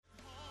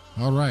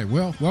All right.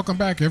 Well, welcome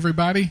back,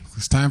 everybody.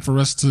 It's time for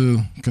us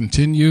to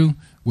continue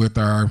with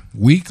our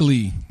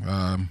weekly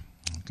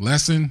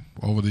lesson.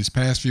 Over these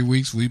past few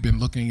weeks, we've been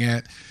looking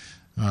at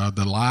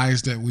the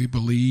lies that we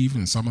believe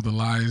and some of the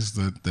lies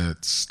that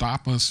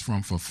stop us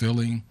from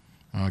fulfilling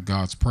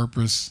God's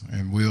purpose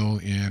and will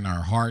in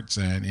our hearts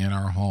and in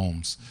our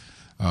homes.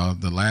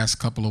 The last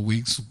couple of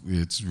weeks,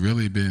 it's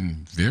really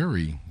been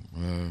very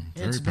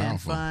It's been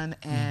powerful. fun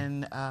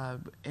and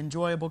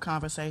enjoyable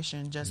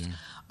conversation, just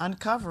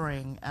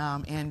uncovering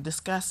and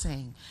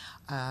discussing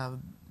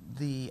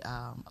the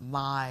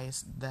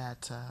lies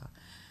that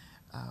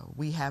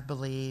we have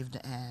believed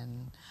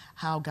and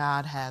how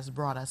God has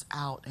brought us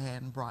out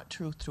and brought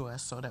truth to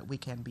us so that we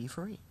can be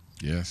free.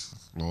 Yes,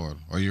 Lord.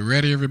 Are you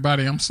ready,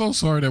 everybody? I'm so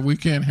sorry that we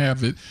can't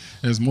have it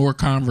as more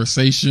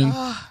conversation.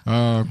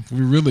 We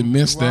really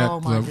missed that.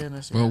 Oh, my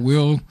goodness, But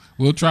yes.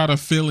 we'll try to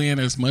fill in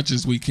as much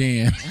as we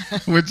can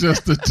with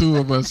just the two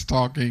of us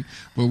talking.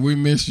 But we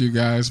miss you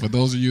guys. For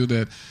those of you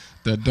that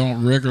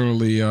don't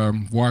regularly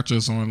watch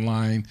us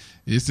online,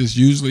 it's just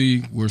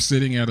usually we're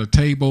sitting at a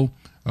table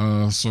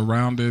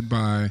surrounded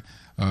by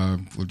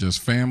just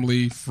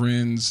family,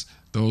 friends,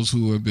 those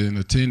who have been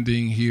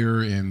attending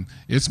here, and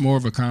it's more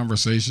of a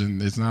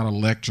conversation. It's not a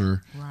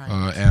lecture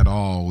at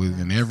all,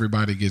 and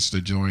everybody gets to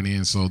join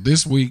in. So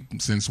this week,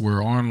 since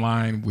we're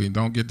online, we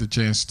don't get the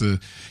chance to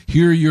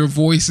hear your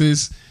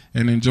voices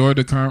and enjoy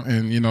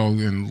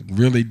and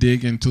really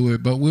dig into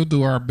it. But we'll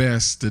do our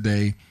best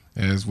today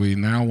as we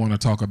now want to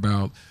talk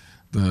about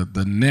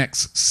the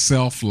next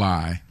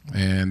self-lie.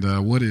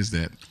 And what is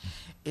that?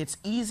 It's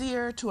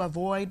easier to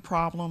avoid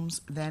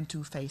problems than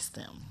to face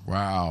them.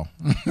 Wow.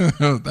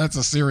 That's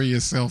a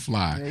serious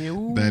self-lie.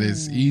 Ooh. That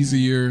it's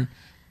easier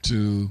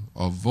to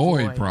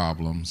avoid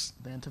problems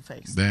Than to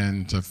face them.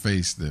 than to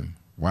face them.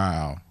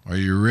 Wow. Are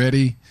you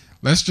ready?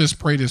 Let's just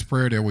pray this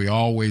prayer that we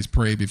always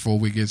pray before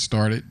we get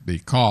started,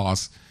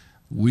 because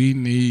we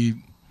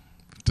need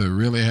to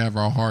really have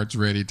our hearts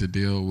ready to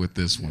deal with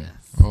this one.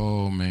 Yes.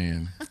 Oh,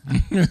 man.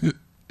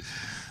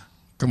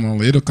 Come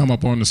on, it'll come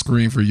up on the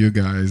screen for you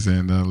guys,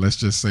 and let's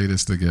just say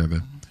this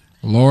together.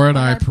 Lord,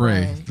 I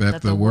pray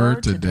that the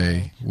word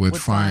today would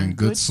find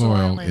good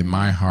soil in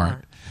my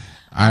heart.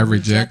 I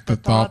reject the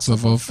thoughts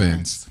of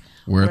offense.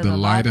 Where the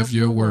light of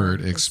your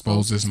word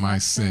exposes my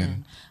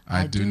sin,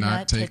 I do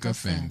not take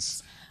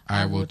offense.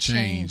 I will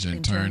change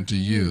and turn to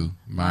you,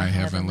 my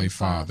heavenly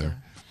Father.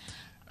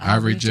 I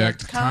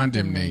reject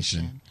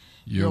condemnation.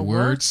 Your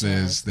word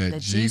says that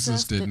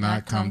Jesus did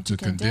not come to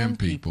condemn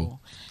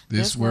people.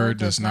 This word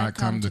does not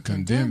come to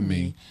condemn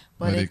me,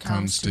 but it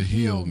comes to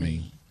heal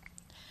me.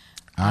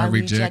 I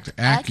reject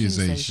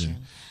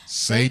accusation.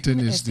 Satan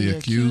is the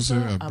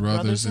accuser of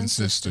brothers and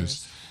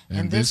sisters,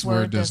 and this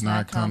word does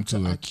not come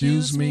to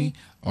accuse me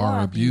or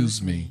abuse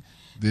me.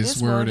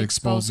 This word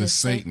exposes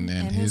Satan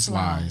and his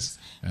lies,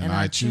 and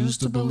I choose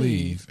to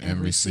believe and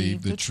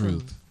receive the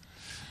truth.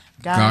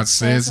 God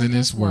says in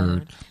his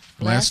word,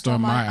 "Blessed are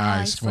my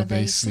eyes, for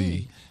they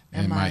see,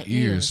 and my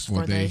ears,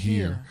 for they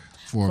hear.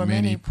 For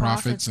many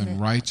prophets and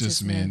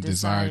righteous men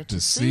desired to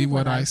see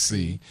what I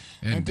see,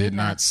 and did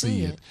not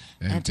see it,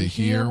 and to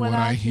hear what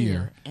I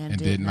hear, and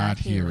did not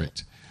hear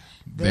it.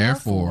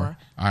 Therefore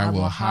I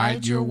will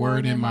hide your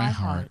word in my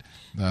heart,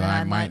 that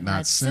I might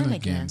not sin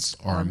against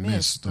or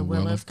miss the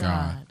will of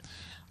God.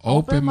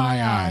 Open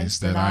my eyes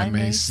that I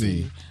may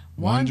see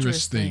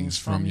wondrous things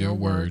from your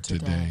word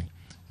today."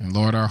 And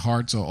Lord, our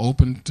hearts are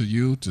open to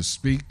you to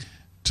speak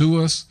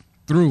to us,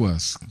 through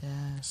us.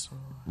 Yes,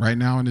 Lord. Right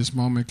now in this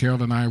moment,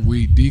 Carol and I,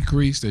 we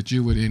decrease that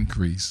you would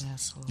increase.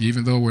 Yes, Lord.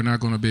 Even though we're not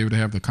going to be able to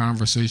have the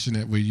conversation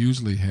that we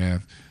usually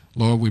have,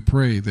 Lord, we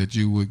pray that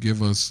you would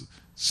give us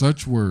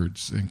such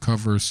words and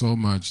cover so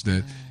much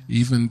that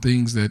even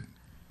things that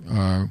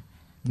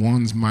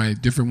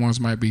different ones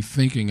might be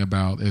thinking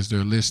about as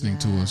they're listening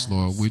to us,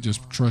 Lord, we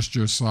just trust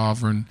your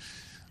sovereignty,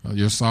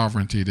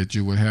 that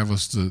you would have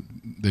us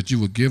that you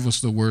would give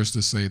us the words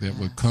to say that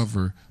would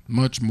cover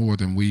much more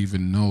than we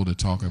even know to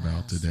talk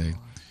about today.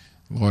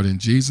 Lord, in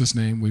Jesus'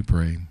 name we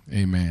pray.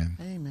 Amen.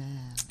 Amen.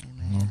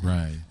 All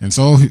right.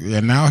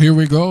 And now here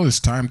we go.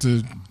 It's time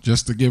to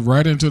get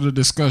right into the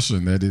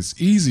discussion that it's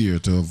easier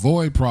to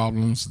avoid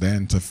problems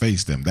than to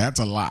face them. That's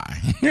a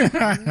lie. Big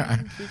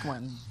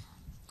one.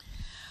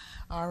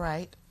 All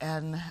right,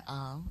 and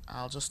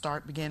I'll just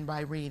begin by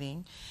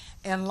reading.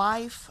 In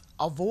life,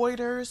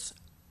 avoiders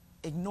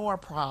ignore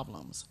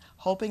problems,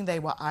 hoping they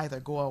will either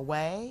go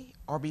away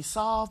or be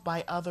solved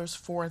by others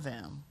for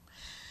them.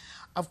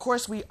 Of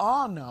course, we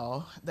all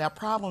know that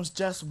problems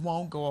just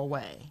won't go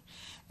away,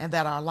 and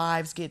that our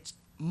lives get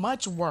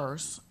much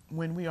worse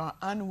when we are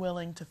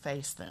unwilling to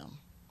face them.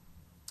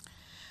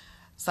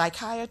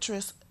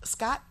 Psychiatrist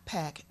Scott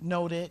Peck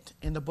noted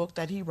in the book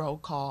that he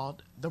wrote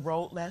called The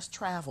Road Less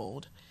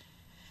Traveled,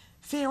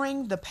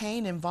 fearing the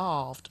pain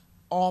involved,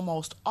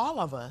 almost all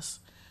of us,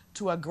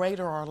 to a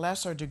greater or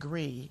lesser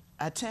degree,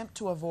 attempt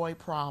to avoid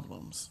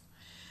problems.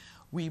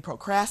 We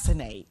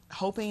procrastinate,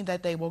 hoping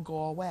that they will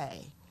go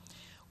away.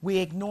 We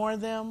ignore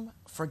them,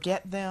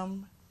 forget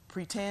them,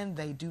 pretend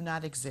they do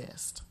not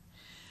exist.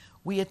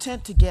 We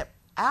attempt to get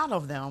out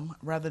of them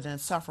rather than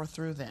suffer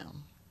through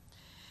them.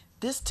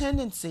 This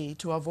tendency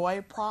to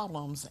avoid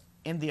problems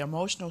and the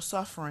emotional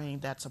suffering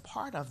that's a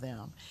part of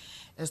them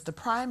is the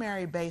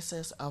primary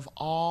basis of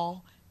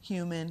all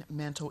human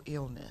mental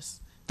illness.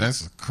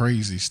 That's a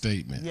crazy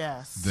statement.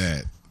 Yes.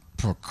 That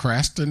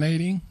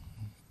procrastinating,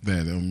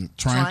 that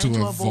trying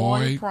to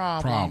avoid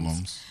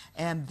problems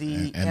and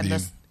the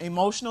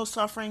emotional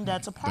suffering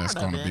that's a part of it.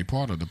 That's going to be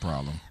part of the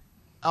problem.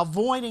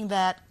 Avoiding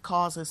that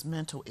causes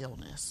mental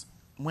illness.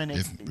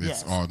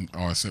 It's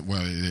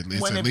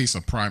at least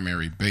a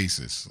primary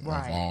basis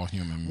right. of all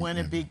human. When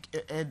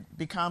it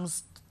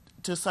becomes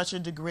to such a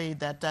degree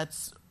that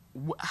that's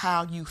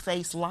how you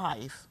face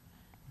life.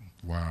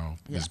 Wow,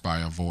 it's by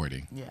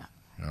avoiding. Yeah.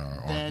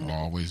 Or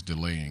always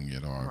delaying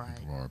it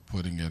or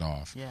putting it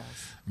off.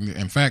 Yes.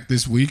 In fact,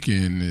 this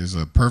weekend is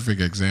a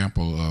perfect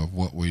example of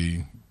what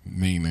we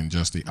mean in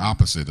just the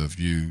opposite of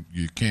you.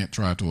 You can't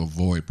try to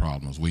avoid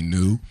problems. We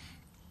knew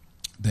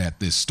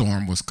that this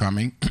storm was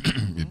coming.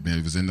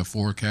 It was in the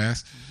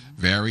forecast.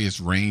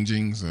 Various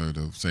rangings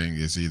of saying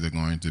it's either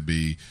going to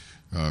be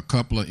a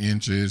couple of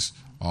inches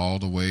all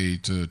the way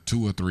to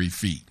 2 or 3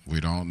 feet. We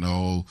don't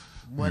know.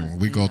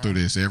 We go through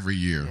this every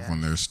year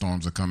when there's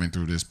storms are coming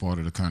through this part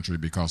of the country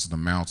because of the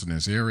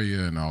mountainous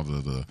area and all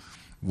of the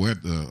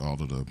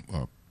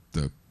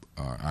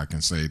I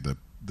can say the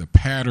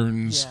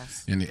patterns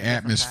in the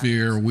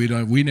atmosphere.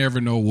 We never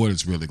know what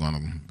it's really going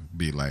to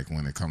be like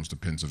when it comes to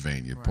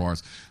Pennsylvania. Right.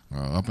 Parts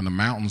up in the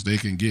mountains, they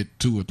can get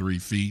 2 or 3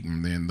 feet,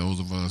 and then those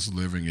of us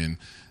living in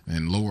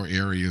lower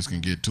areas can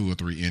get 2 or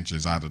 3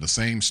 inches out of the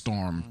same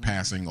storm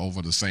passing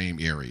over the same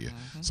area.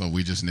 So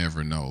we just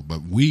never know.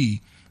 But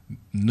we,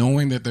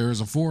 knowing that there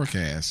is a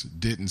forecast,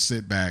 didn't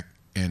sit back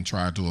and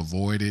try to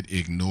avoid it,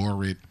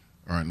 ignore it,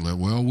 or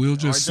we'll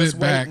just sit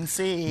back.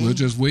 We'll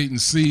just wait and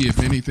see if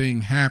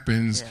anything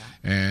happens,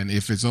 and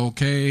if it's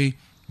okay,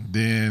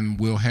 then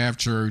we'll have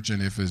church,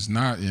 and if it's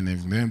not, and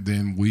if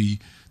then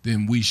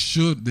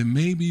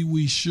maybe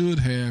we should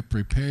have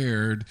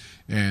prepared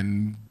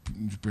and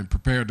been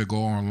prepared to go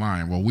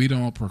online. Well, we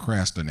don't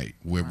procrastinate.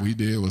 What we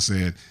did was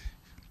said,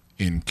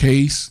 in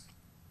case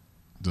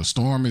the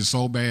storm is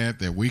so bad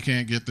that we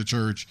can't get to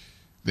church,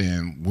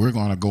 then we're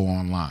going to go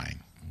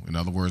online. In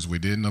other words, we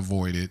didn't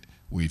avoid it.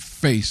 We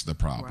faced the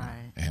problem,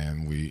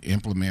 and we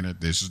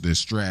implemented this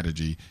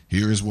strategy.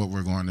 Here's what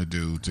we're going to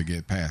do to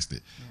get past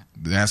it.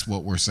 That's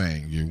what we're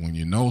saying. When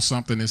you know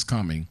something is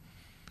coming,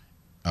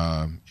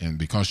 and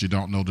because you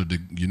don't know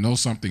you know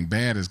something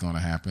bad is going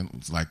to happen,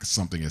 it's like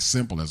something as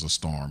simple as a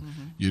storm.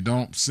 You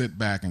don't sit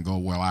back and go,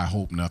 well, I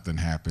hope nothing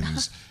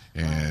happens,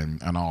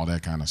 and all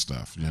that kind of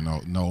stuff.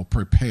 No,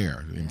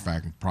 prepare. In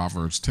fact,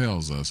 Proverbs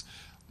tells us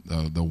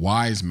the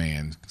wise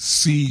man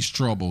sees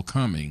trouble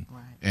coming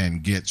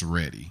and gets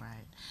ready.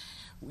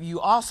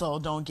 You also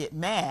don't get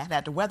mad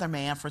at the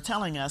weatherman for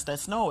telling us that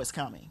snow is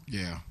coming.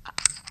 Yeah.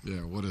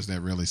 What is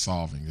that really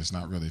solving? It's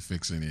not really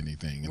fixing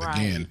anything. And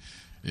again,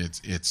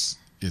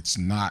 it's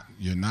not.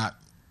 You're not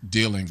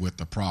dealing with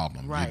the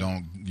problem.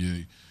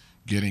 You're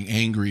getting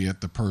angry at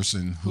the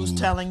person who's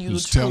telling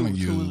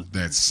you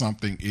that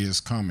something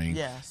is coming.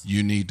 Yes.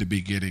 You need to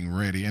be getting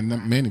ready. And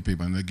many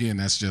people. And again,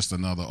 that's just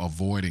another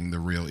avoiding the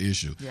real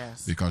issue.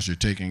 Yes. Because you're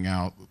taking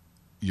out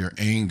your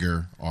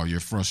anger or your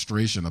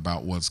frustration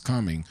about what's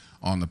coming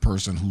on the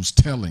person who's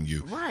telling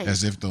you,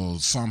 as if though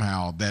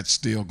somehow that's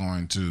still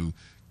going to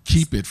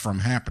keep it from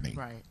happening.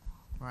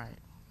 Right.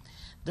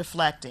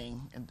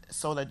 Deflecting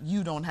so that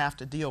you don't have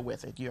to deal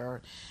with it.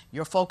 Your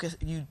focus,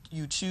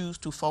 you choose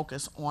to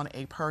focus on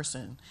a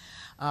person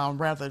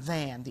rather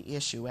than the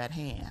issue at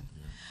hand.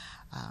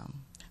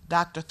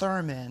 Dr.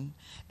 Thurman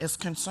is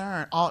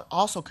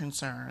also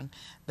concerned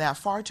that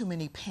far too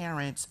many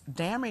parents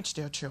damage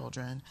their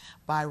children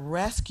by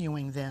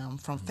rescuing them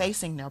from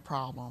facing their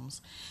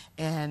problems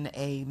in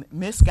a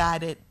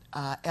misguided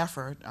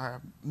effort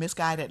or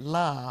misguided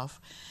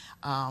love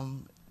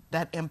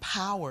that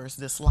empowers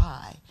this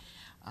lie.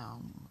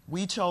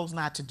 We chose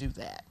not to do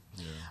that.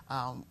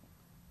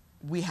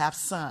 We have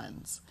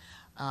sons,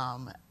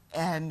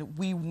 and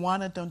we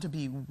wanted them to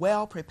be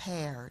well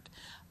prepared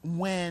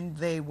when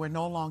they were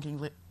no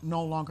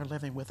longer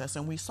living with us.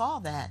 And we saw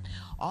that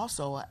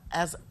also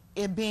as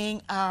it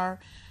being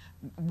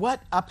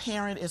what a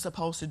parent is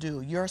supposed to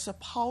do. You're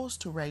supposed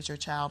to raise your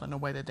child in the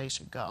way that they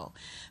should go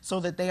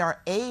so that they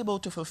are able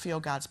to fulfill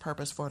God's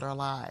purpose for their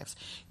lives.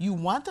 You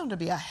want them to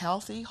be a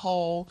healthy,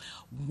 whole,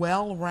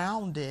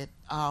 well-rounded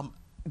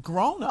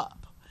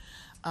grown-up.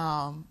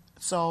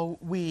 So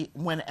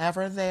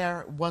whenever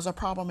there was a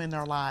problem in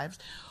their lives,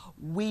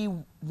 we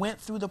went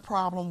through the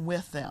problem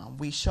with them.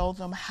 We showed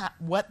them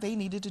what they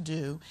needed to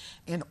do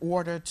in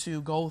order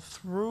to go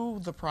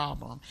through the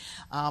problem.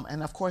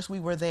 And of course, we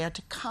were there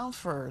to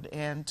comfort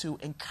and to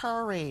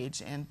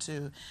encourage and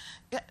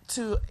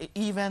to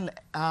even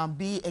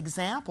be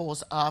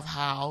examples of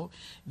how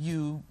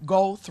you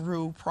go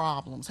through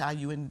problems, how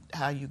you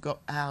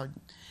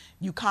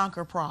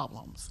conquer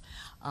problems,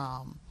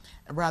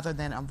 rather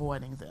than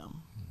avoiding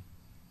them.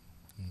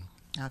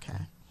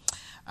 Okay.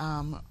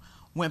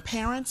 When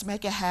parents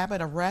make a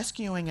habit of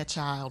rescuing a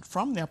child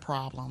from their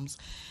problems,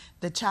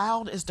 the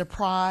child is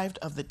deprived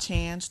of the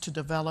chance to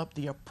develop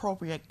the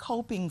appropriate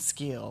coping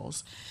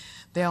skills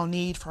they'll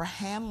need for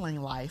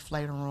handling life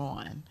later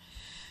on.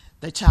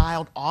 The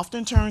child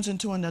often turns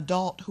into an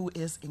adult who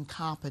is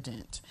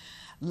incompetent,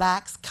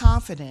 lacks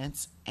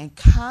confidence, and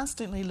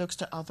constantly looks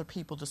to other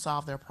people to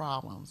solve their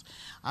problems.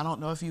 I don't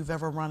know if you've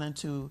ever run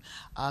into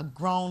a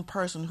grown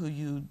person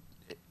who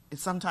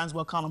sometimes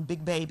we'll call them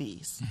big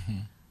babies.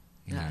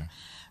 Yeah.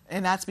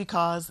 And that's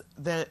because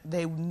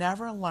they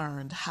never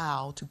learned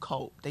how to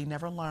cope. They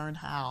never learned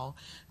how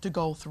to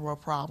go through a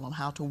problem,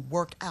 how to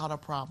work out a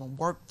problem,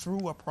 work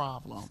through a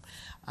problem.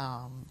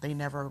 They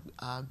never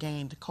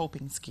gained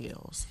coping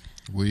skills.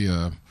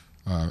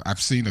 I've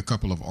seen a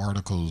couple of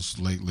articles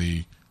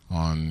lately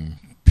on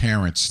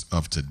parents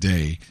of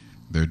today.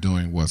 They're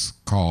doing what's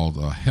called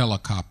a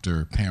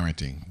helicopter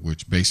parenting,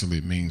 which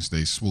basically means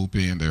they swoop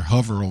in, they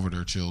hover over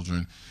their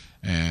children,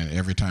 and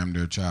every time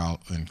their child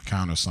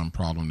encounters some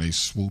problem, they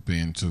swoop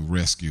in to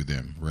rescue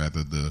them.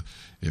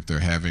 If they're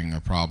having a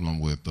problem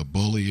with the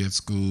bully at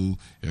school,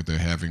 if they're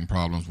having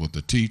problems with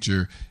the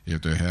teacher,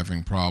 if they're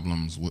having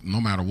problems with, no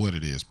matter what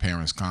it is,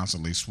 parents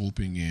constantly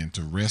swooping in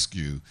to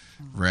rescue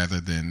rather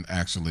than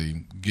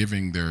actually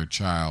giving their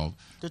child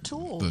the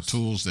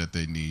tools that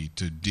they need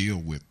to deal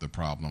with the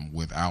problem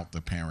without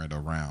the parent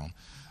around.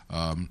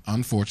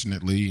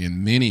 Unfortunately,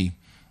 in many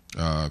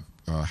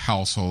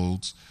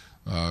households,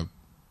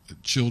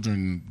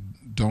 children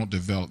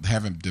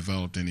haven't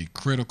developed any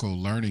critical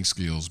learning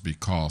skills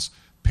because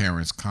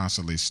parents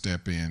constantly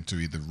step in to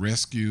either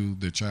rescue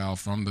the child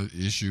from the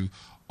issue,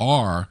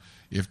 or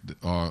it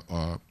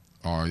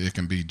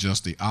can be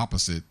just the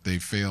opposite. They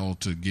fail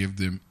to give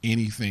them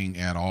anything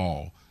at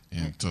all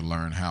and to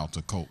learn how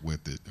to cope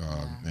with it.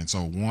 And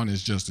so one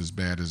is just as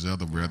bad as the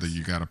other, whether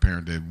you got a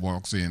parent that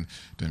walks in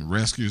and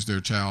rescues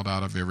their child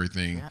out of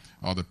everything,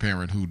 or the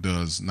parent who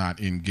does not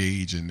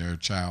engage in their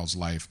child's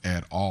life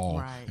at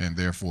all, and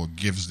therefore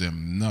gives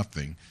them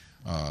nothing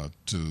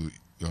to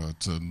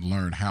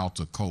learn how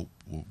to cope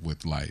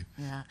with life.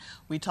 Yeah,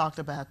 we talked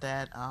about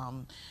that.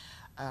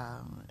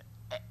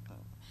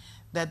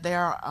 That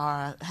there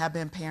have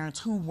been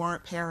parents who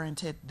weren't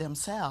parented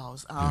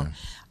themselves.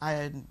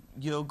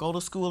 You'll go to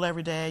school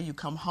every day. You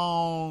come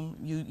home.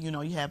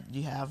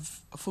 You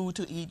have food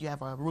to eat. You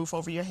have a roof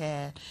over your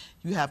head.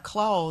 You have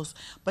clothes,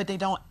 but they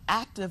don't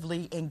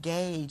actively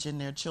engage in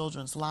their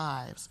children's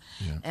lives.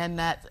 And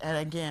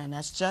again,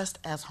 that's just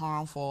as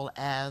harmful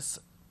as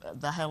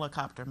the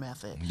helicopter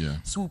method.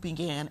 Swooping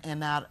in and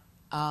not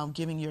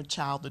giving your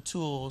child the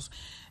tools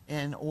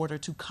in order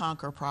to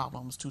conquer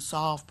problems, to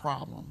solve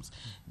problems.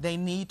 They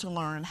need to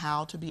learn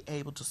how to be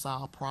able to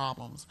solve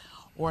problems,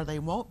 or they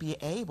won't be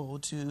able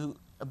to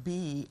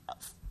be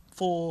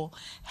full,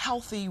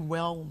 healthy,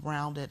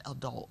 well-rounded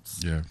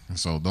adults. Yeah, and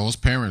so those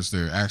parents,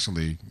 they're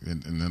actually,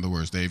 in other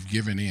words, they've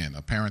given in.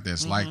 A parent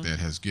that's like that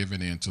has given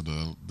in to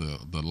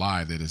the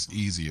lie that it's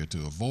easier to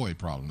avoid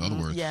problems. In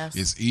other words,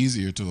 it's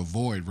easier to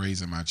avoid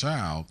raising my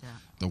child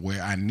the way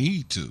I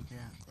need to.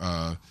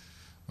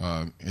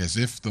 As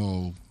if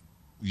though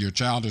your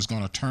child is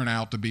going to turn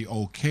out to be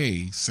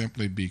okay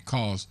simply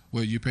because,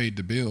 well, you paid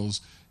the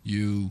bills,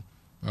 you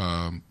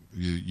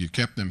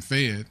kept them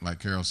fed, like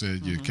Carol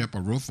said, you kept a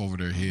roof over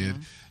their head,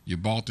 you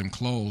bought them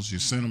clothes, you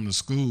sent them to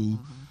school,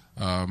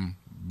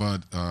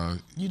 but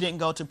you didn't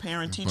go to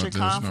parent-teacher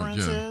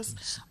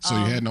conferences. So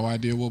you had no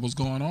idea what was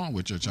going on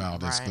with your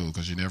child at school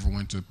because you never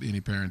went to any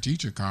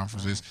parent-teacher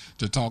conferences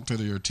to talk to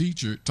their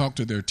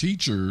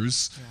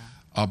teachers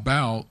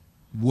about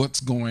what's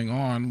going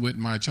on with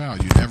my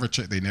child.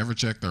 They never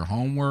check their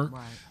homework.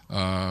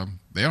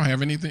 They don't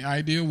have anything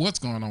idea what's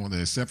going on with it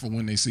except for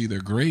when they see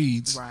their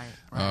grades.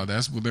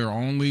 That's their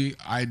only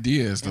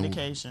idea, is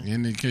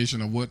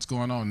indication of what's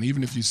going on. And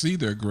even if you see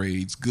their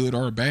grades, good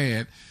or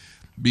bad,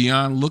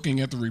 beyond looking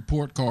at the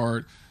report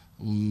card,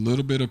 a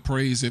little bit of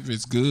praise if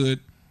it's good,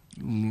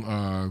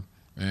 and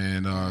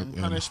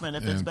punishment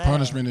if it's bad.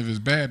 Punishment if it's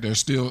bad. There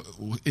still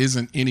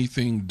isn't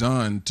anything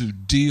done to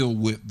deal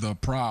with the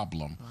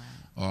problem.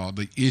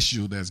 The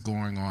issue that's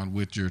going on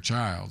with your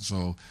child.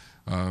 So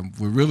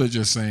we're really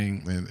just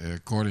saying,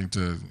 according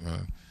to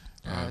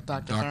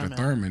Dr.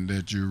 Thurman,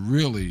 that you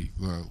really,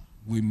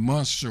 we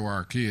must show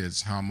our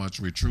kids how much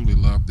we truly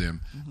love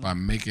them by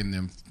making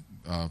them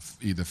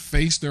either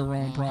face their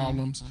own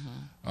problems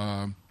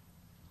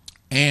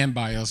and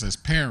by us as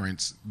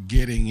parents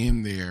getting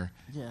in there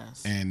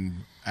and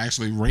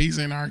actually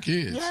raising our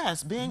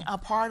kids. Being a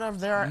part of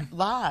their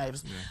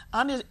lives.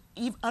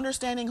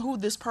 Understanding who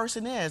this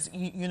person is.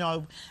 You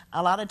know,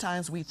 a lot of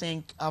times we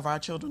think of our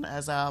children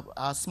as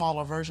a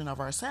smaller version of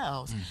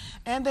ourselves,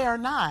 and they are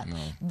not.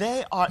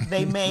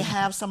 They may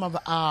have some of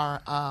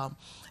our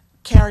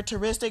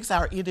characteristics,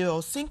 our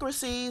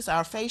idiosyncrasies,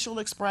 our facial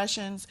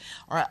expressions,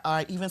 or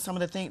even some of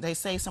the things they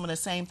say, some of the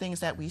same things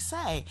that we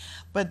say.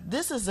 But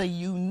this is a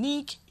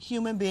unique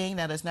human being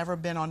that has never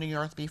been on the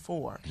earth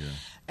before,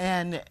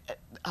 and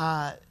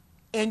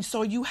And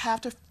so you have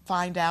to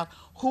find out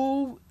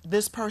who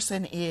this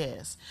person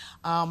is.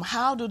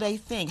 How do they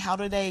think? How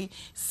do they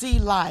see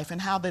life?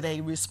 And how do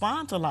they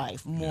respond to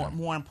life,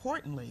 more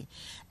importantly?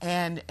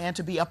 And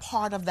to be a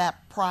part of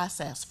that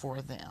process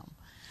for them.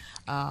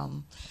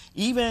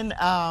 Even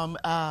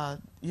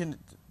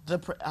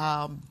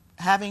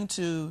having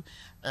to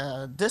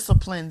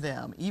discipline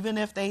them, even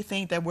if they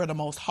think that we're the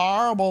most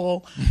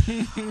horrible,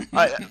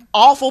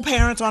 awful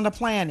parents on the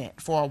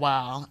planet for a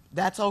while.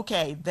 That's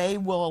okay. They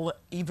will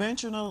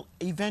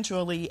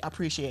eventually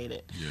appreciate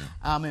it. Yeah.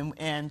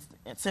 And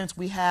since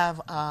we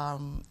have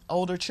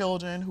older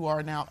children who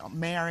are now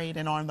married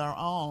and on their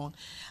own,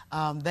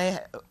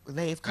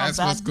 they've come That's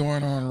back. what's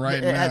going on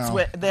right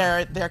now.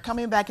 They're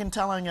coming back and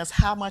telling us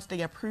how much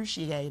they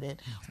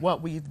appreciated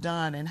what we've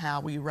done and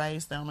how we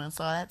raised them, and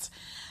so that's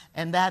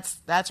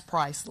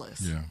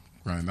priceless. Yeah,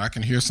 right. And I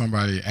can hear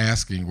somebody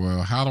asking,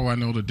 well, how do I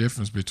know the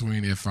difference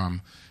between if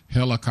I'm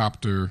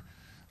helicopter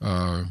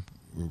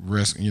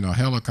raising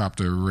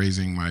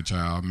my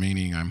child,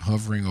 meaning I'm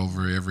hovering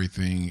over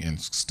everything and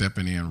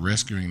stepping in,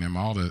 rescuing them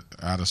out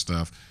of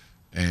stuff,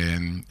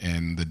 and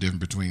the difference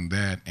between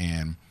that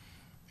and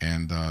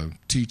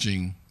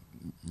teaching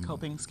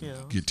coping skills.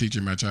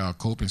 Teaching my child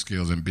coping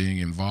skills and being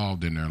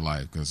involved in their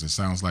life, because it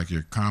sounds like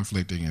you're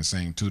conflicting and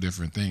saying two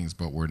different things,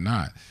 but we're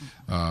not.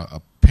 A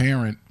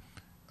parent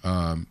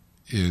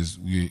is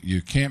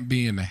you can't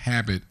be in the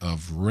habit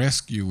of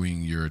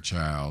rescuing your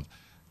child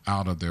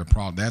out of their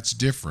problem. That's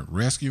different.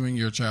 Rescuing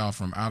your child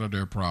from out of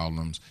their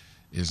problems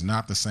is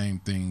not the same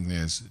thing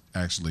as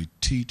actually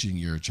teaching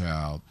your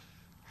child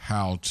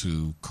how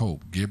to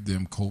cope. Give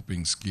them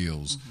coping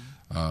skills.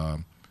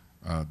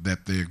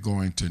 That they're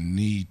going to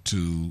need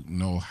to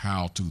know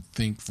how to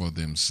think for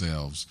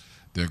themselves.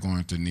 They're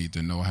going to need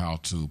to know how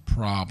to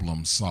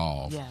problem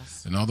solve.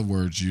 Yes. In other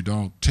words, you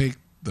don't take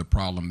the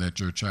problem that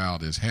your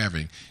child is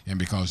having, and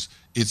because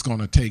it's going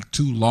to take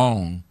too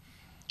long,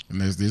 and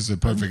this is a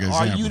perfect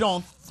example. Or you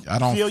don't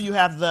feel you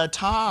have the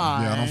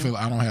time. Yeah,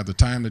 I don't have the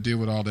time to deal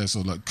with all that, so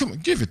look, come on,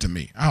 give it to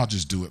me. I'll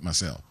just do it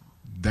myself.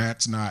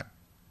 That's not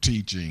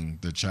teaching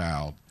the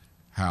child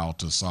how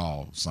to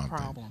solve something.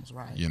 Problems,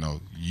 right.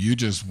 You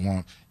just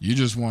want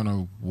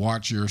to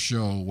watch your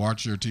show,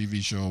 watch your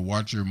TV show,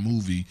 watch your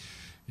movie.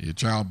 Your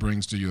child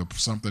brings to you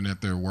something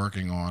that they're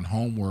working on,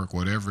 homework,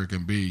 whatever it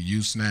can be.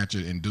 You snatch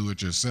it and do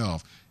it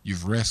yourself.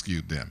 You've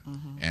rescued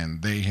them,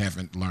 and they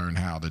haven't learned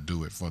how to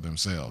do it for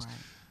themselves. Right.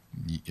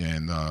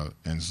 And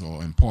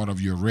part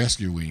of your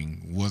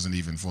rescuing wasn't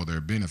even for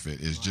their benefit.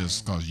 It's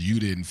just because you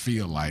didn't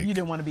feel like you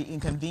didn't want to be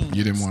inconvenienced.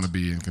 You didn't want to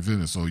be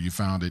inconvenienced, so you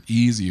found it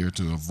easier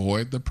to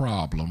avoid the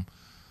problem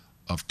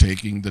of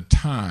taking the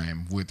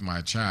time with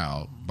my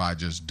child by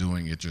just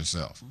doing it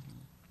yourself.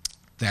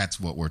 That's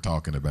what we're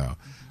talking about.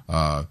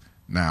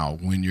 Now,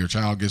 when your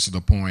child gets to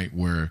the point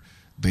where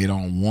they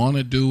don't want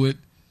to do it,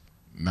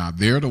 now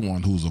they're the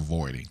one who's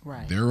avoiding.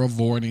 Right. They're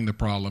avoiding the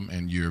problem,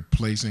 and you're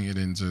placing it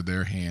into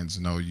their hands.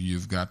 No,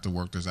 you've got to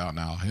work this out, and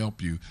I'll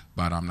help you,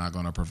 but I'm not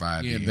going to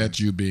provide. Yeah, that's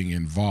you being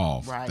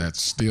involved. Right.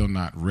 That's still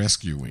not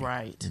rescuing.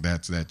 Right.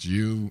 That's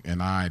you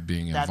and I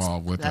being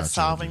involved with our children. That's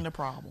solving the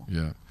problem.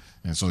 Yeah,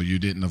 and so you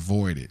didn't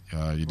avoid it.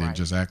 You didn't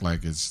just act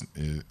like it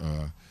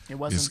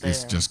wasn't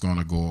it's just going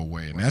to go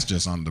away, and that's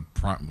just on the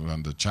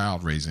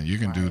child raising. You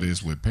can do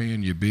this with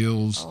paying your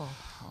bills.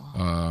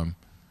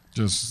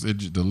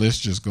 The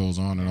list just goes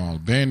on and on.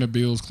 Paying the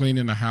bills,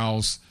 cleaning the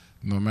house,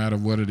 no matter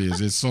what it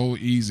is. It's so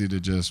easy to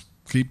just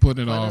keep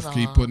putting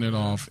it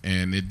off,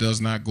 and it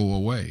does not go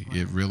away. Right.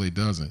 It really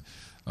doesn't.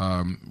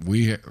 I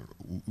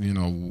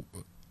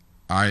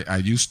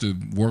used to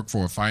work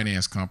for a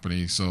finance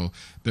company, so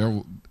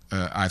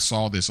I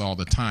saw this all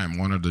the time.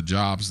 One of the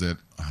jobs that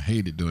I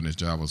hated doing this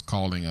job was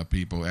calling up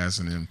people,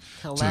 asking them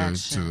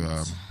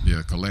to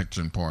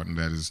collection part, and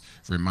that is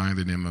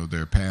reminding them of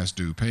their past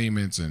due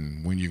payments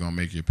and when you're going to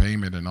make your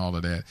payment and all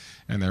of that.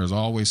 And there's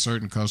always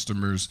certain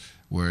customers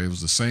where it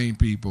was the same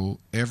people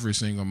every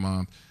single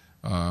month.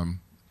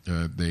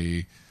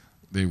 They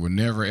were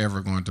never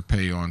ever going to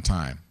pay on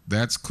time.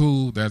 That's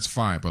cool, that's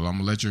fine, but I'm going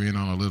to let you in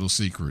on a little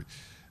secret.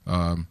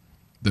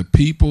 The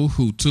people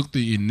who took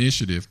the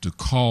initiative to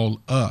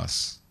call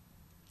us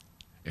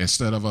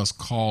instead of us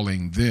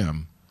calling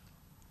them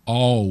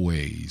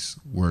always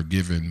were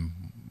given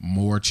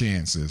more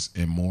chances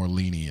and more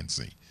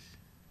leniency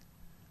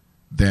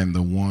than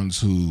the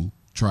ones who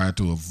tried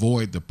to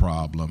avoid the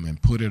problem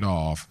and put it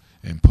off.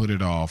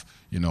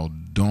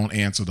 Don't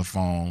answer the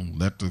phone,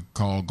 let the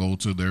call go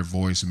to their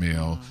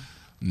voicemail,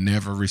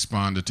 never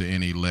responded to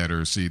any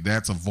letters. See,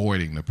 that's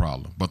avoiding the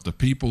problem. But the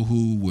people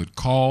who would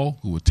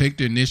take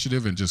the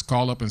initiative and just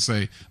call up and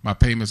say, my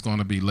payment's going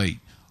to be late,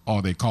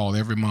 or they call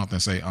every month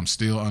and say, I'm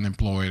still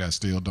unemployed, I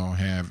still don't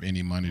have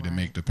any money to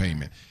make the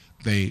payment,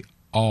 they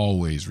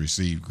always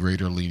receive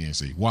greater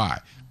leniency. Why?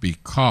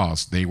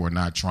 Because they were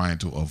not trying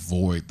to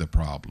avoid the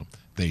problem.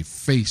 They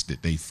faced it.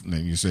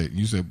 You said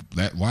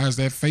that. Why is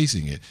that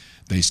facing it?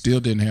 They still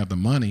didn't have the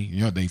money.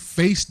 They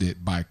faced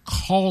it by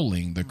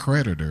calling the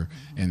creditor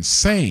and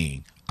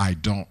saying, "I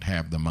don't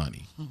have the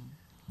money."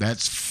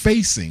 That's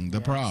facing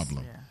the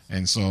problem. Yes.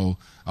 And so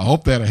I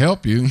hope that'll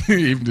help you,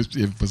 even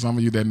if for some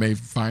of you that may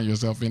find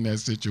yourself in that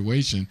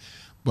situation.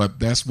 But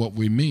that's what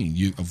we mean.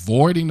 You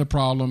avoiding the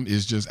problem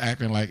is just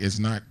acting like it's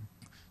not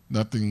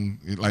nothing,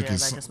 like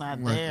it's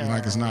not there,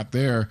 like it's not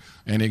there,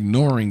 and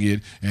ignoring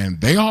it. And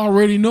they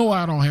already know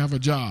I don't have a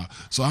job,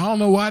 so I don't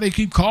know why they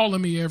keep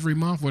calling me every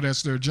month. Well,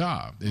 that's their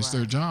job. It's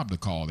their job to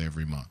call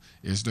every month.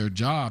 It's their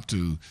job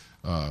to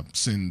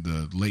send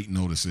the late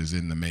notices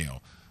in the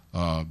mail.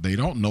 They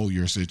don't know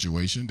your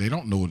situation. They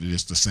don't know that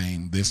it's the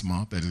same this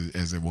month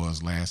as it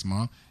was last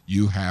month.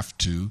 You have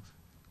to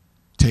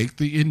take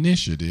the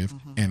initiative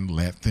and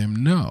let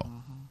them know.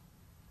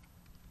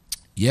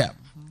 Yep.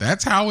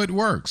 That's how it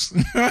works.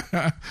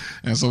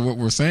 And so what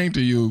we're saying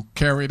to you,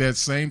 carry that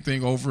same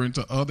thing over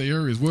into other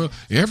areas. Well,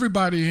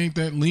 everybody ain't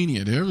that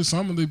lenient.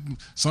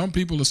 Some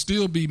people will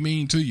still be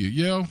mean to you.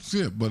 Yeah,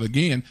 shit. But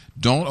again,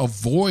 don't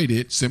avoid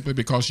it simply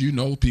because you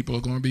know people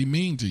are going to be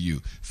mean to you.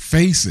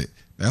 Face it.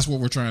 That's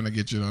what we're trying to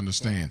get you to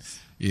understand.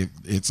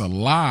 It's a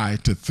lie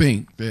to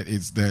think that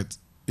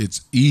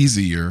it's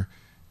easier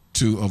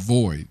to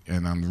avoid.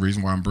 And the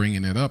reason why I'm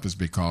bringing it up is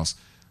because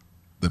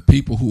the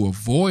people who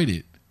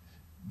avoided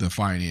the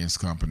finance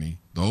company,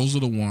 those are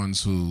the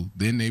ones who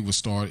then they would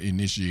start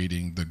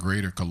initiating the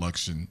greater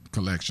collection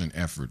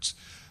efforts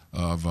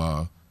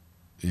of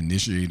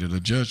initiating a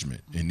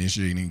judgment,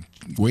 initiating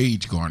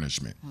wage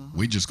garnishment.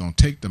 We're just going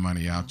to take the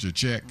money out your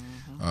check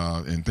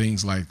and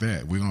things like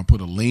that. We're going to put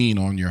a lien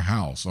on your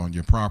house, on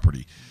your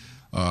property.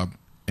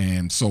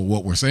 And so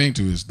what we're saying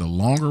to is the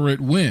longer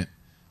it went,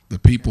 the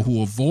people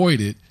who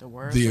avoided,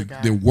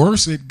 the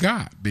worse it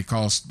got,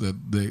 because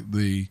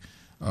the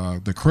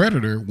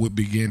creditor would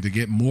begin to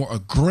get more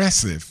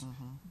aggressive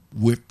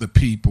with the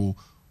people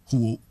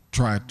who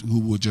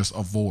would just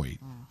avoid.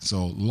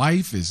 So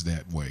life is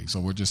that way. So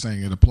we're just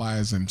saying it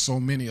applies in so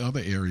many other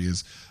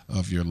areas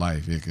of your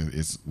life.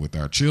 It's with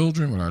our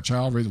children, with our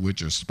child raising, with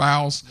your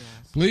spouse.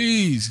 Yes.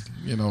 Please,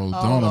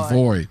 don't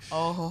avoid.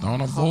 Don't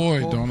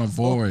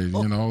avoid.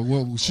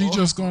 Well, she's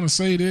just going to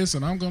say this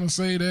and I'm going to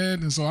say that.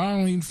 And so I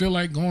don't even feel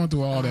like going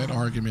through all that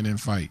argument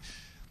and fight.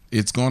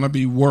 It's going to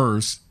be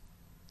worse.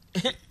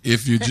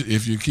 If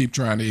you keep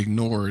trying to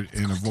ignore it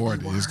and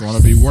avoid it, it's going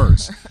to be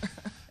worse.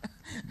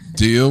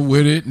 Deal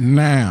with it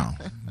now.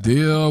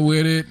 Deal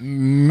with it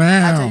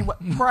now. I tell you what,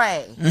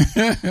 pray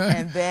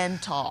and then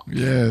talk.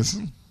 Yes.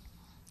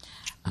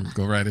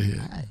 Go right ahead.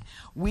 Right.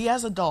 We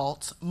as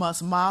adults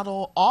must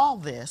model all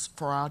this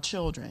for our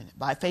children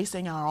by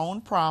facing our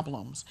own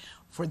problems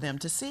for them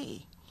to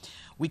see.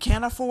 We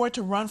can't afford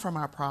to run from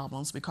our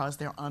problems because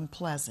they're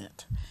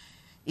unpleasant.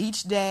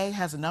 Each day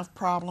has enough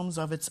problems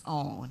of its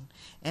own,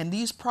 and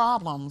these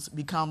problems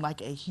become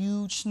like a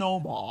huge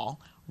snowball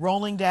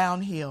rolling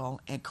downhill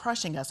and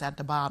crushing us at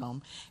the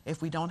bottom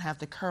if we don't have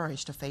the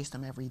courage to face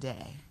them every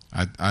day.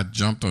 I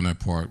jumped on that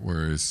part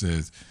where it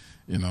says,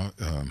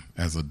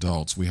 as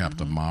adults, we have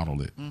to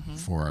model it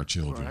for our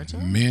children.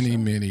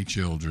 Many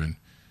children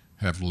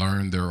have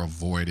learned their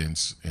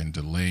avoidance and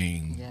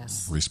delaying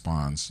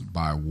response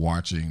by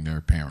watching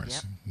their parents.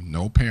 Yep.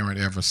 No parent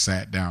ever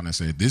sat down and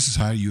said, this is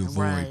how you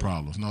avoid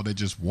problems. No, they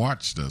just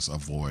watched us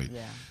avoid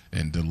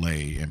and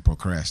delay and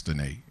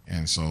procrastinate.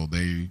 And so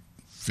they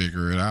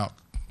figure it out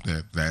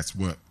that that's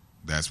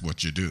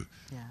what you do.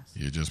 Yes.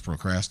 You just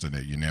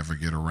procrastinate. You never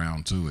get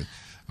around to it.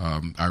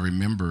 I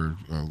remember,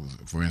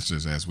 for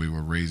instance, as we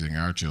were raising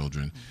our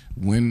children,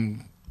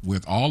 when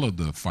with all of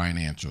the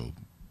financial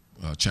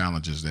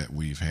challenges that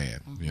we've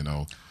had,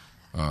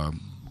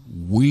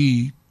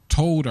 we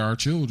told our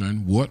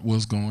children what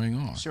was going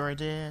on. Sure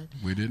did.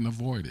 We didn't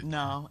avoid it.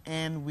 No,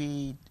 and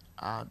we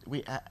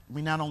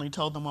not only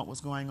told them what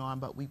was going on,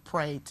 but we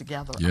prayed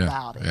together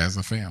about it as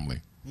a family.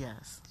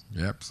 Yes.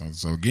 Yep.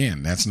 So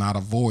again, that's not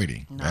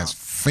avoiding. No. That's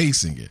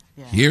facing it.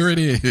 Yes. Here it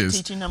is.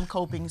 Teaching them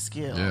coping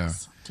skills. Yeah.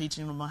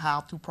 Teaching them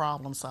how to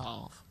problem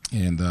solve.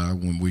 And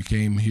when we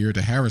came here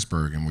to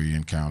Harrisburg and we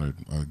encountered,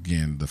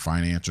 again, the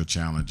financial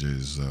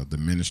challenges, the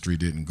ministry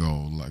didn't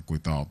go like we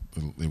thought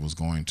it was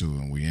going to,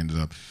 and we ended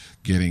up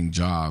getting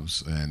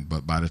jobs.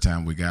 But by the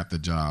time we got the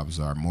jobs,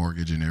 our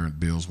mortgage and errant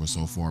bills were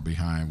so far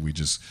behind, we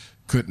just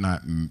could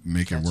not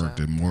make it work.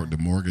 The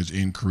mortgage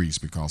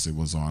increased because it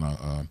was on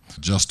a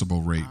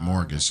adjustable rate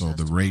mortgage. So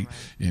the rate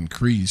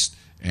increased,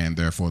 and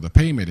therefore the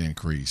payment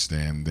increased.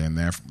 And then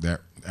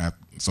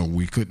so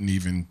we couldn't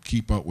even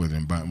keep up with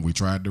him. But we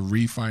tried to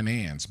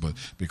refinance, but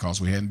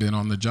because we hadn't been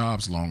on the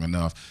jobs long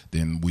enough,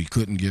 then we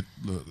couldn't get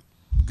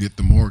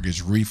the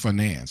mortgage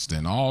refinanced.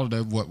 And all of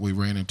that, what we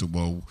ran into,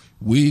 well,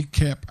 we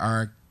kept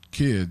our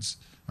children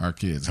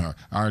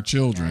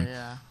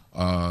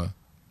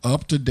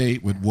up to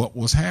date with what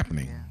was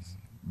happening.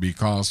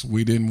 Because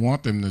we didn't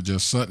want them to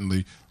just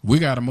suddenly, we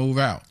got to move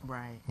out.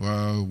 Right.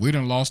 Well, we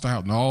done lost the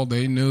house. No,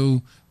 they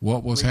knew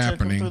what was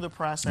happening. We took them through the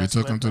process. We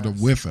took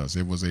them with us.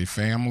 It was a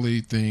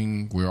family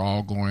thing. We're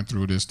all going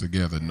through this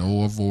together.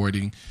 No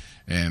avoiding,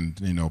 and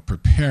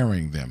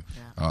preparing them.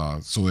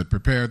 Yeah. So it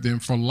prepared them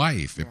for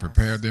life. It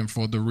prepared them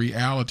for the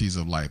realities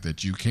of life,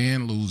 that you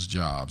can lose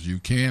jobs, you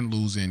can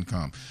lose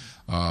income.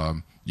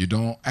 You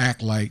don't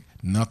act like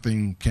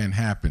nothing can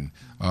happen.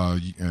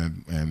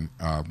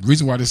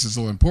 Reason why this is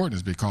so important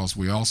is because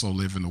we also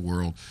live in the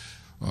world,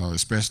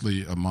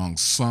 especially among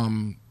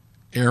some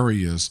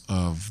areas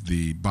of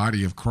the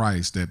body of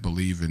Christ that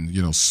believe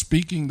in,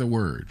 speaking the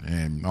word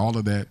and all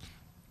of that.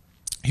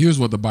 Here's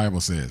what the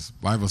Bible says.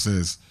 Bible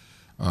says,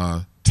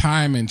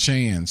 time and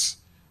chance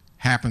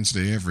happens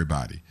to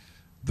everybody.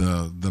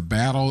 The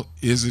battle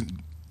isn't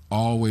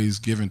always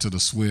given to the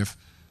swift.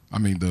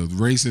 The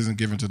race isn't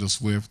given to the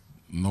swift,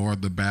 nor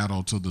the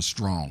battle to the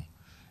strong.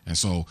 And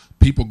so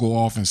people go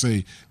off and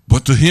say,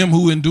 but to him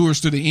who endures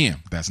to the end.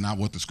 That's not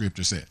what the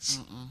scripture says.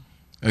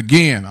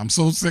 Again, I'm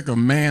so sick of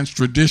man's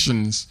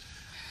traditions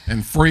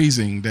and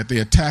phrasing that they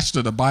attach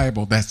to the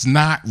Bible. That's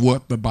not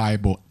what the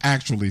Bible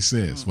actually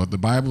says. What the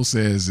Bible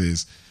says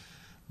is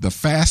the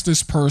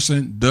fastest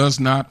person does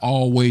not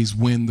always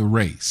win the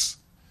race.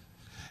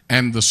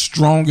 And the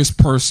strongest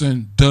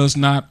person does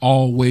not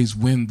always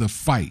win the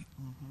fight.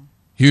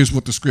 Here's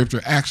what the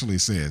scripture actually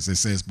says. It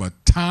says, but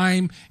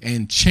time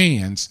and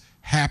chance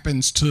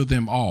happens to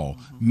them all,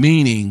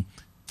 meaning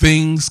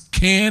things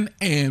can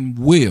and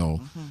will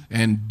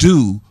and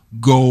do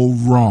go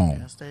wrong.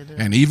 Yes, they do.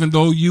 And even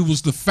though you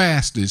was the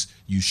fastest,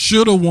 you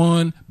should have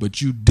won,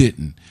 but you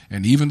didn't.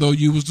 And even though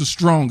you was the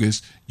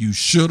strongest, you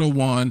should have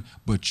won,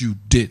 but you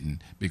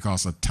didn't,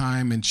 because of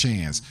time and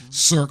chance.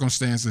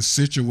 Circumstances,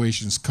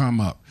 situations come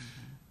up,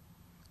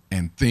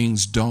 and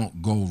things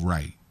don't go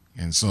right.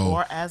 And so,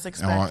 or as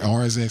expected,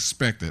 or as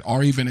expected,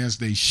 or even as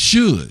they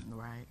should.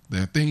 Right.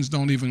 That things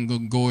don't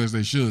even go as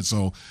they should.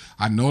 So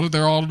I know that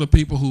there are all of the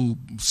people who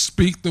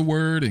speak the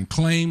word and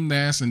claim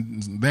this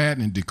and that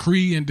and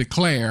decree and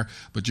declare,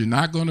 but you're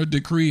not going to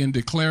decree and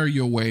declare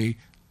your way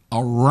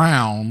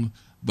around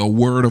the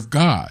word of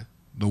God.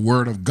 The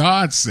word of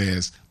God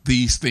says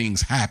these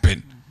things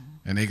happen,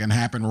 and they can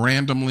happen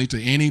randomly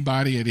to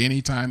anybody at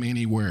any time,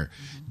 anywhere.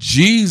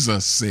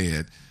 Jesus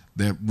said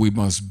that we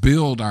must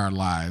build our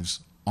lives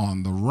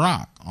on the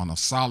rock, on a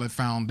solid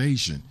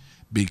foundation,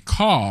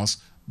 because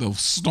the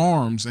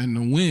storms and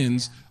the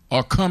winds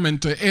are coming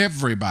to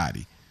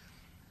everybody.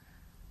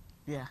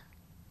 Yeah.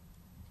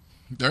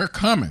 They're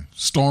coming.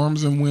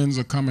 Storms and winds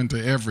are coming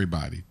to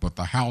everybody. But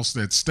the house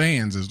that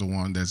stands is the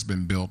one that's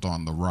been built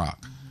on the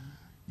rock.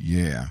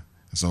 Yeah.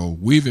 So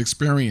we've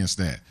experienced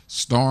that.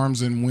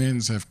 Storms and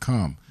winds have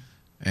come.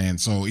 And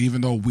so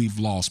even though we've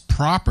lost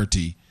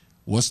property,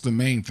 what's the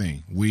main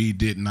thing? We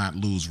did not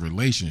lose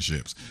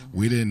relationships.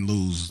 We didn't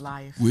lose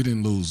life. We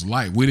didn't lose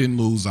life. We didn't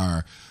lose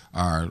our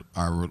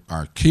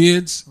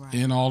kids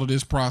in all of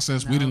this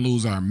process. No. We didn't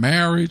lose our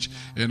marriage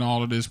in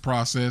all of this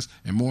process.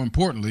 And more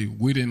importantly,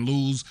 we didn't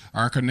lose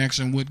our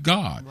connection with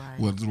God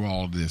with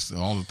all of this,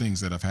 all the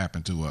things that have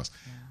happened to us.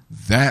 Yeah.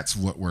 That's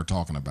what we're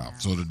talking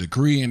about. So the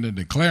decree and the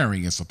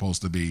declaring is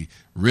supposed to be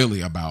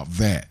really about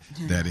that,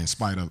 that in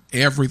spite of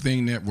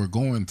everything that we're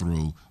going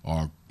through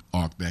or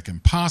that can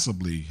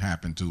possibly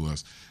happen to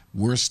us,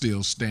 we're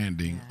still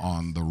standing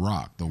on the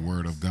rock, the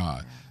word of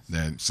God.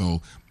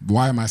 So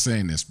why am I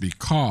saying this?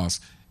 Because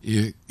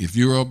if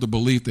you're of the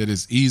belief that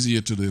it's easier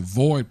to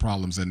avoid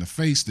problems than to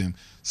face them,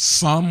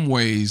 some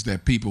ways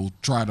that people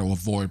try to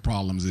avoid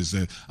problems is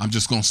that I'm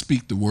just going to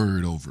speak the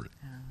word over it.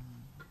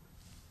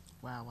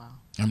 Wow.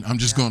 I'm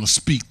just going to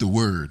speak the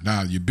word.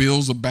 Now, your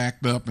bills are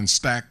backed up and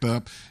stacked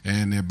up,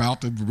 and they're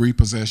about to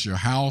repossess your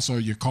house or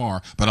your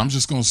car, but I'm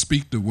just going to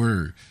speak the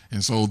word.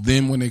 And so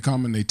then when they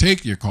come and they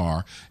take your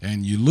car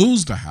and you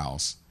lose the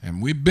house,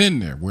 and we've been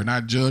there. We're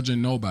not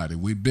judging nobody.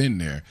 We've been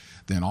there.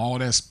 Then all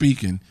that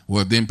speaking,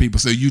 well, then people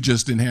say, you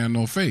just didn't have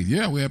no faith.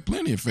 Yeah, we have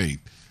plenty of faith.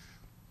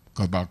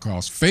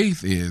 Because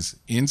faith is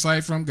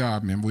insight from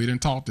God. Remember, we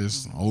didn't taught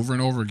this over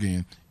and over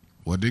again.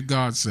 What did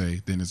God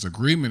say? Then it's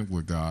agreement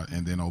with God,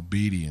 and then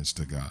obedience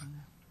to God.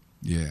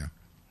 Yeah.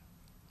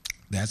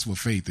 That's what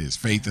faith is.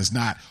 Faith is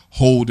not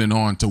holding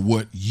on to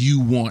what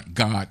you want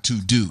God to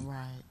do. Right.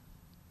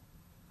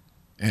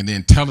 And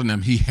then telling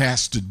him he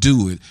has to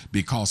do it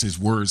because his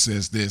word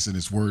says this and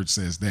his word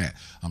says that.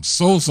 I'm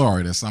so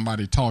sorry that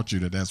somebody taught you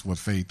that that's what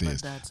faith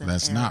is.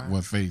 That's not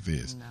what faith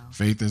is. No.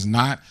 Faith is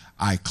not,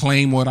 I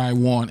claim what I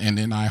want and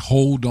then I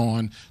hold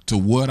on to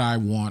what I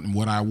want and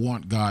what I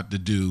want God to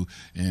do,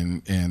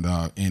 and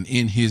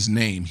in his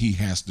name he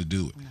has to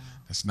do it. No.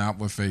 That's not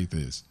what faith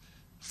is.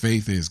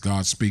 Faith is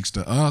God speaks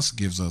to us,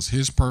 gives us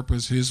his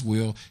purpose, his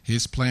will,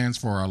 his plans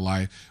for our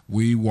life.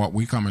 We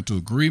come into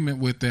agreement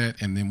with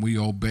that, and then we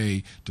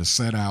obey to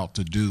set out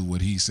to do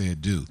what he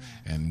said do.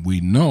 And we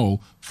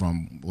know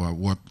from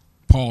what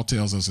Paul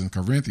tells us in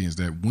Corinthians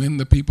that when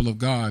the people of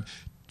God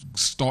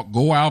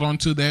go out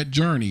onto that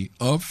journey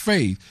of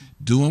faith,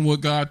 doing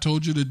what God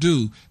told you to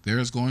do,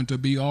 there's going to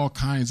be all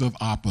kinds of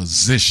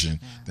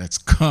opposition that's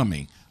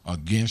coming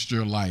against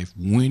your life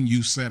when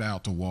you set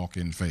out to walk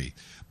in faith.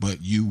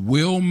 But you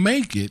will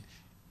make it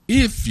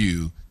if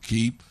you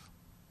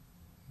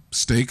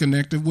stay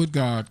connected with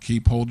God,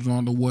 keep holding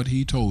on to what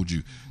he told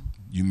you.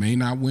 You may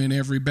not win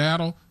every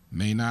battle,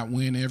 may not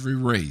win every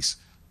race,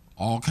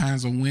 all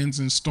kinds of winds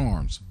and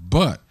storms,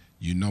 but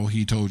you know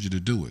he told you to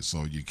do it.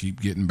 So you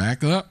keep getting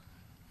back up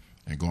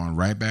and going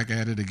right back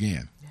at it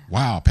again.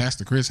 Wow,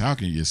 Pastor Chris, how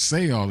can you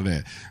say all of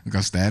that?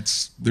 Because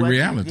that's the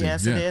reality.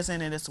 Yes, it is,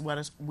 and it is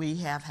what we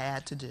have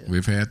had to do.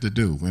 We've had to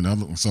do.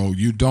 So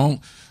you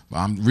don't.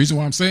 Reason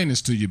why I'm saying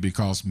this to you,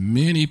 because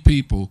many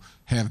people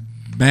have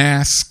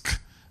masked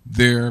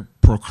their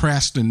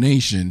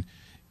procrastination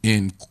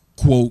in,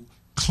 quote,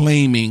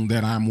 claiming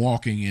that I'm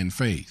walking in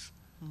faith.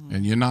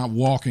 And you're not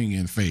walking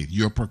in faith.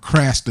 You're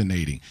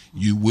procrastinating.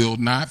 You will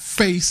not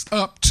face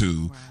up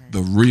to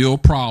the real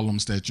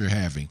problems that you're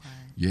having.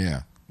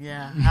 Yeah.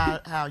 Yeah,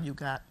 how you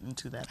got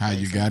into that How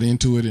place. you got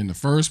into it in the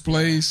first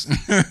place,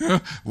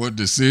 what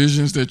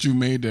decisions that you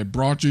made that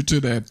brought you to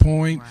that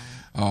point,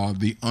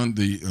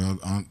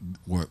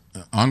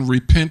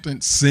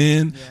 unrepentant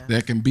sin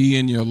that can be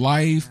in your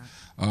life,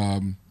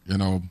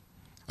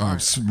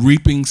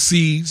 reaping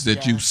seeds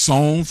that you've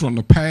sown from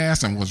the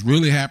past, and what's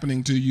really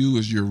happening to you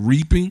is you're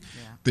reaping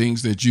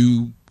things that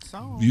you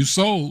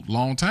sowed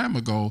long time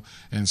ago.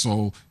 And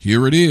so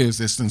here it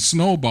is. It's in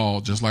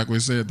snowball, just like we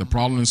said. The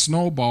problem is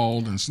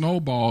snowballed,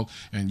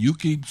 and you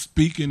keep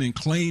speaking and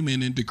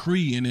claiming and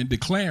decreeing and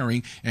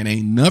declaring, and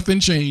ain't nothing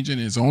changing.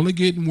 It's only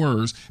getting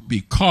worse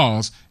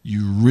because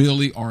you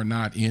really are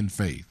not in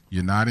faith.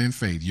 You're not in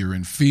faith. You're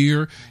in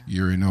fear.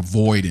 You're in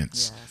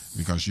avoidance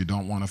because you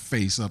don't want to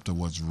face up to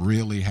what's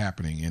really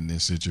happening in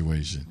this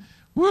situation.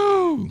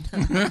 Woo!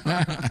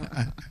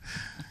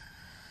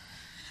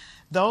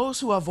 Those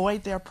who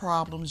avoid their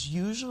problems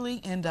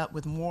usually end up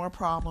with more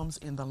problems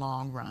in the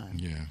long run.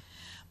 Yeah.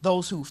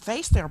 Those who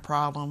face their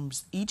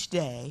problems each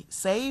day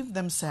save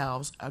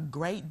themselves a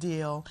great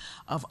deal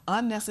of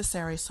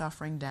unnecessary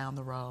suffering down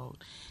the road.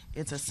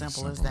 It's as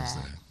simple as that.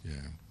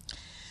 Yeah.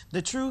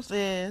 The truth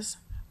is,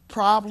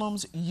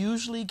 problems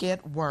usually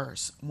get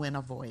worse when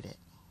avoided.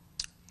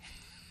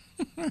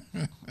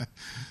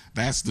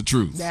 That's the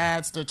truth.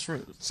 That's the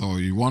truth. So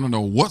you want to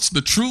know what's the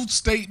truth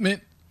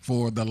statement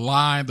for the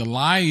lie? The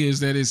lie is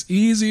that it's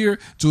easier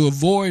to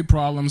avoid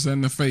problems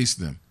than to face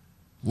them.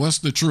 What's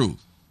the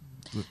truth?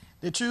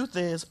 The truth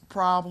is,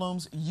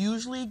 problems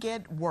usually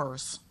get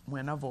worse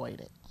when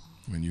avoided.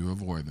 When you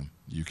avoid them.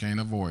 You can't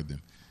avoid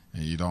them.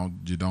 And you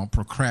don't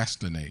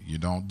procrastinate. You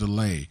don't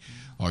delay.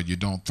 Or you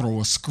don't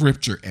throw a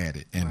scripture at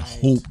it and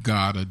hope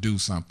God will do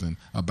something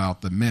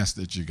about the mess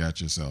that you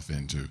got yourself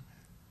into.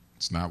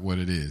 It's not what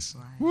it is.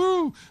 Right.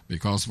 Woo!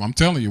 Because I'm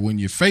telling you, when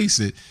you face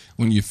it,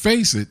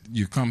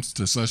 you come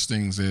to such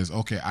things as,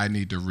 okay, I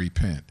need to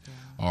repent,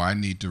 or I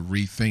need to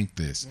rethink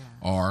this,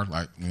 or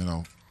I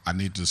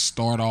need to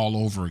start all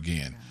over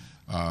again.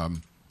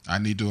 I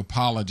need to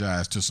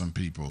apologize to some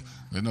people.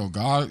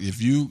 God,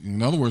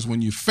 in other words,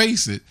 when you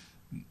face it,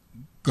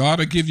 God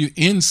will give you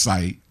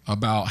insight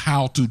about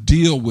how to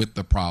deal with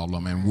the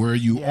problem and where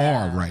you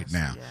are right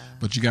now.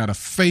 But you got to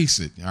face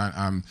it.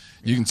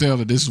 You can tell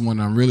that this is one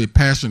I'm really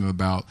passionate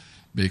about,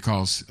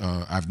 because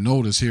I've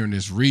noticed here in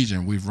this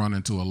region we've run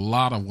into a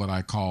lot of what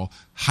I call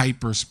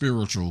hyper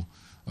spiritual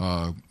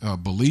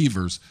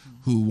believers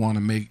who want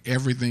to make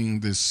everything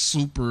this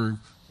super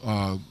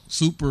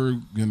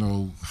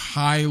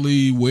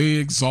highly way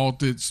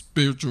exalted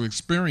spiritual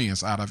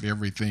experience out of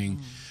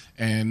everything.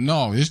 And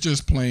no, it's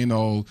just plain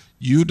old,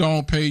 you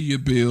don't pay your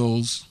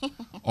bills,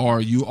 or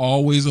you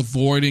always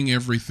avoiding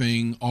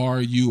everything,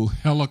 or you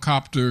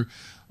helicopter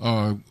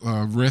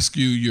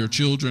rescue your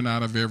children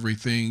out of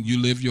everything.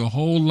 You live your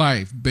whole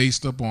life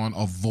based upon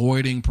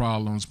avoiding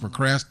problems,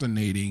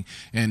 procrastinating,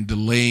 and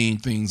delaying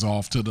things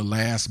off to the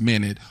last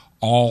minute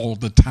all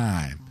the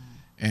time.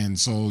 And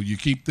so you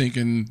keep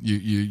thinking,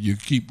 you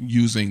keep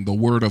using the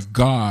word of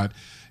God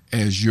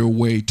as your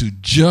way to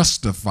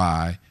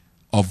justify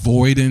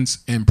avoidance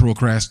and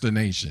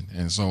procrastination.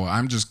 And so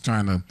I'm just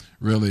trying to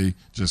really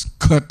just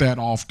cut that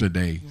off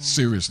today.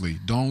 Seriously,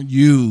 don't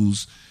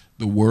use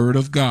the word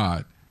of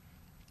God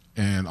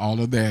and all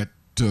of that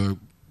to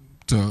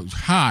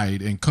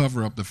hide and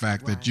cover up the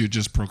fact that you're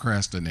just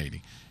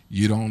procrastinating.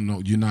 You don't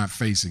know, you're not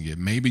facing it.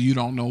 Maybe you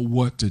don't know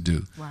what to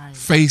do.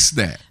 Face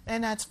that.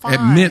 And that's fine.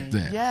 Admit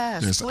that.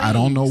 Yes, I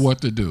don't know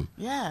what to do.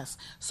 Yes.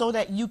 So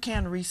that you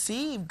can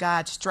receive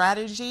God's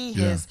strategy,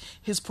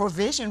 his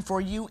provision for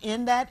you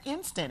in that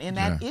instant, in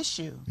that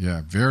issue.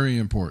 Yeah, very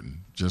important.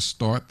 Just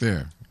start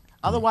there.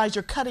 Otherwise,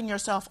 you're cutting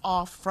yourself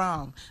off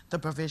from the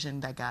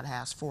provision that God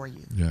has for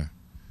you. Yeah.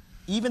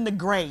 Even the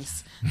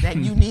grace that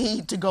you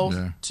need to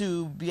go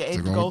to be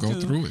able to go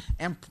through it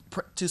and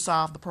to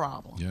solve the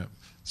problem. Yeah.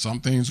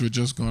 Some things we're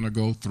just going to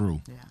go through.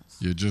 Yes.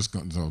 You're just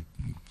going to,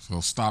 so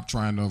stop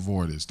trying to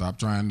avoid it. Stop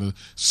trying to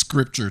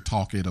scripture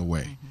talk it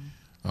away.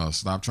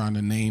 Stop trying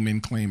to name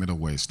and claim it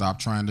away. Stop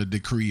trying to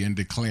decree and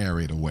declare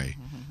it away.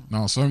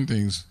 No, some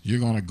things you're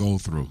going to go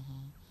through.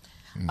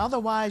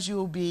 Otherwise,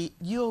 you'll be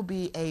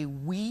a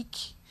weak.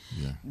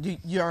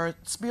 Your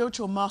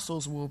spiritual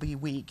muscles will be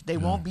weak. They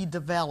won't be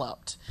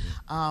developed.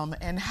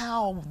 And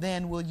how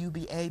then will you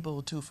be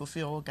able to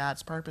fulfill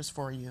God's purpose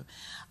for you?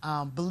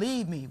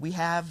 Believe me,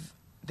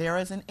 there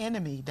is an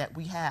enemy that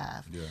we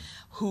have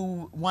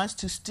who wants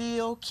to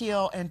steal,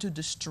 kill, and to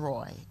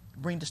destroy,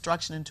 bring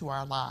destruction into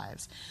our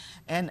lives.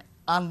 And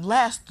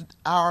unless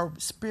our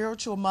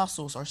spiritual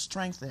muscles are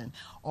strengthened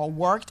or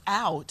worked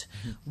out,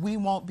 we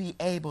won't be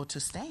able to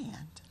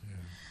stand.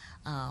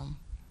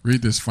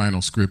 Read this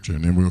final scripture,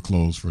 and then we'll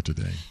close for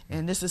today.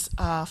 And this is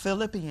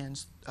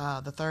Philippians,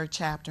 the 3rd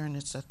chapter, and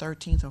it's the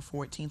 13th and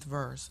 14th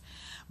verse.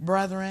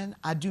 Brethren,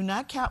 I do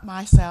not count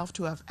myself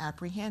to have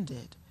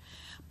apprehended,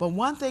 but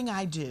one thing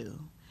I do,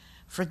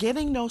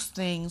 forgetting those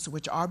things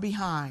which are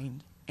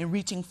behind and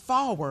reaching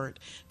forward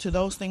to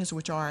those things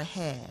which are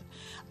ahead,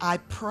 I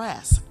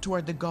press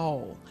toward the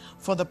goal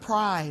for the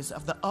prize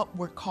of the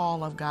upward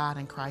call of God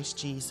in Christ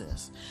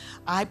Jesus.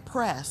 I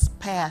press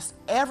past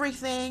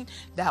everything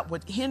that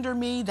would hinder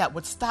me, that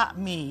would stop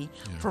me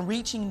from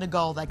reaching the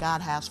goal that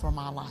God has for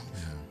my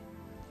life.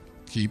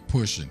 Keep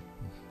pushing.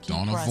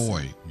 Don't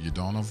avoid. You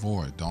don't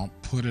avoid. Don't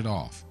put it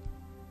off.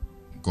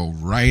 Go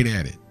right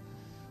at it.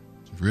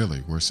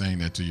 Really, we're saying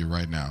that to you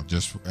right now.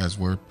 Just as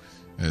we're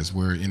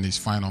in these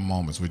final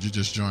moments, would you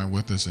just join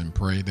with us and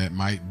pray? That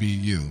might be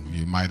you.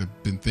 You might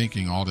have been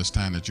thinking all this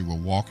time that you were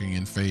walking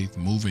in faith,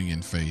 moving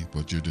in faith,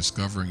 but you're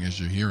discovering as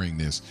you're hearing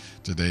this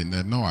today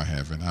that, no, I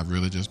haven't. I've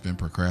really just been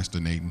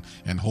procrastinating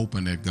and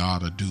hoping that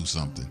God will do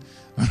something.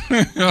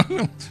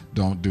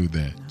 Don't do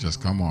that.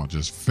 Just come on.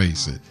 Just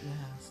face it.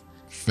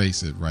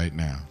 Face it right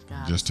now.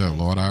 Just tell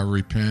Lord, I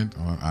repent.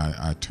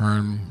 I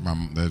turn.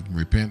 That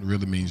repent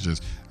really means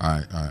just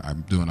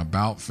I'm doing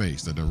about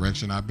face, the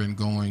direction I've been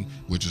going,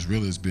 which is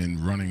really has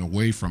been running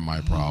away from my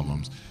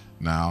problems.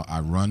 Now I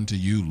run to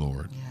you,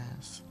 Lord.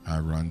 Yes. I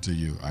run to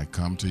you. I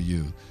come to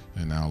you,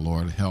 and now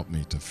Lord, help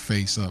me to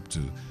face up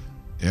to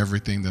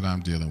everything that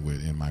I'm dealing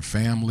with in my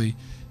family,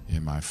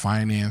 in my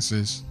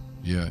finances.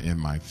 In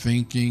my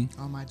thinking,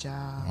 on my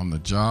job, on the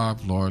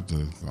job, Lord,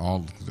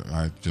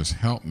 just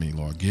help me,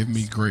 Lord. Give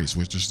me grace,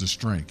 which is the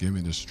strength. Give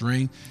me the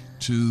strength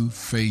to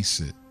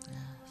face it,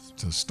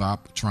 to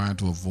stop trying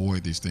to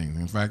avoid these things.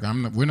 In fact,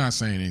 we're not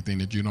saying anything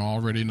that you don't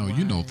already know. Right.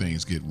 You know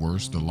things get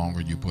worse the longer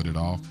you put it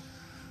off.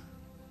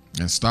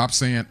 And stop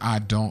saying, I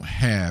don't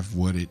have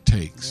what it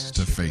takes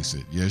to face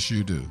it. Yes,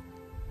 you do.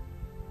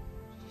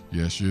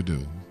 Yes, you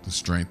do. The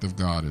strength of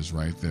God is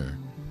right there.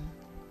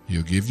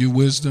 He'll give you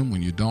wisdom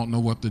when you don't know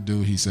what to do.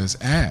 He says,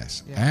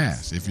 ask,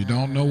 ask. If you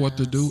don't know what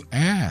to do,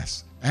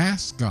 ask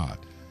God.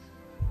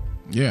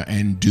 Yeah,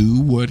 and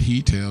do what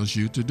he tells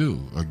you to do.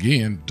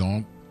 Again,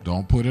 don't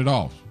put it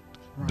off.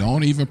 Right.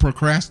 Don't even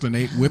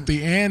procrastinate with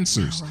the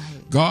answers.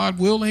 Right. God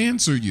will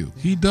answer you.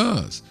 He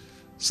does.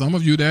 Some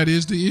of you, that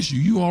is the issue.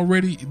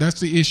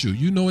 That's the issue.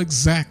 You know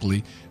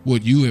exactly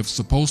what you have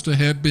supposed to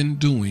have been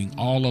doing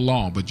all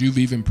along, but you've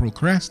even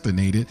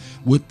procrastinated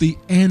with the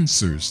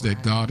answers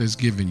that God has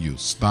given you.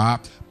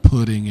 Stop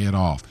putting it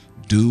off.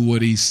 Do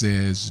what he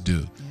says do.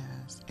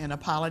 Yes. And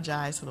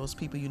apologize to those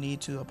people you need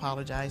to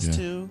apologize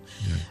to.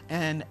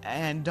 Yeah.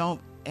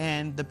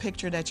 And the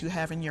picture that you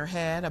have in your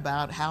head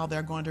about how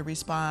they're going to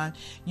respond,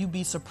 you'd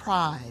be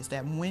surprised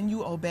that when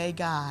you obey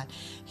God,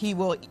 he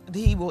will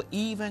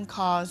even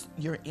cause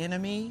your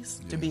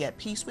enemies to be at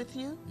peace with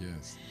you.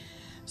 Yes.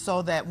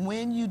 So that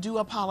when you do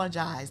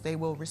apologize, they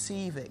will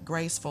receive it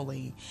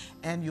gracefully,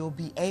 and you'll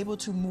be able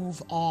to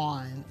move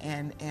on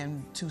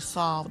and to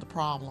solve the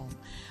problem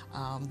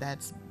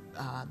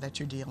that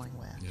you're dealing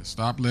with. Yeah,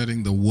 stop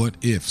letting the what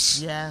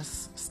ifs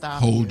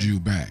hold you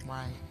back.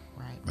 Right.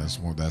 That's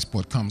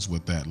what comes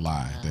with that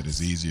lie that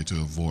is easier to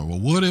avoid. Well,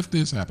 what if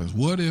this happens?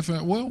 What if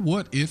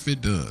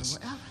it does?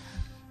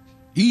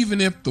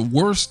 Even if the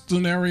worst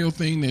scenario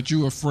thing that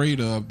you're afraid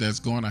of that's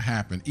going to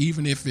happen,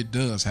 even if it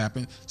does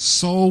happen,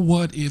 so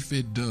what if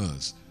it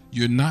does?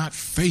 You're not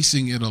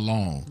facing it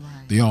alone.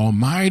 Right. The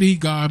Almighty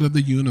God of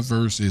the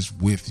universe is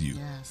with you.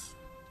 Yes.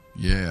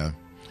 Yeah.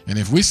 And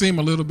if we seem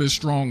a little bit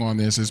strong on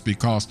this, it's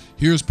because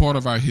here's part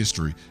of our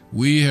history.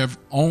 We have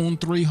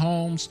owned 3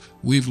 homes.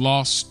 We've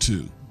lost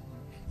 2.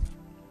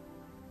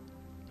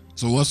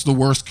 So what's the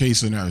worst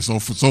case scenario? So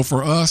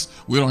for us,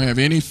 we don't have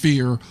any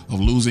fear of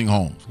losing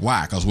homes.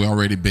 Why? Because we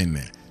already been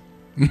there.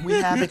 We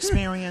have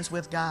experience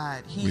with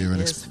God. He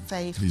is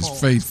faithful.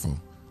 He's faithful.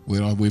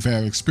 We've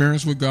had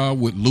experience with God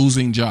with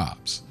losing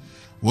jobs.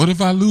 What if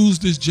I lose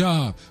this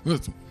job?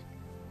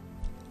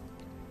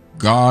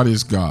 God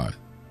is God.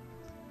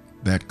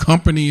 That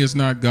company is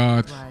not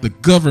God. Right. The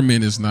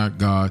government is not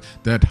God.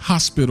 That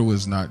hospital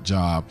is not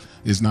God.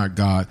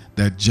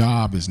 That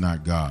job is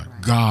not God.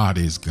 Right. God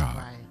is God.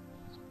 Right.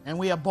 And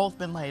we have both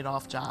been laid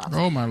off jobs.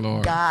 Oh, my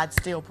Lord. God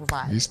still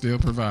provides. He still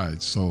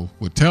provides. So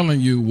we're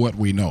telling you what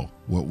we know,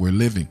 what we're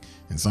living.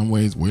 In some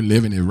ways, we're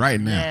living it right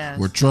now. Yes.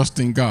 We're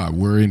trusting God.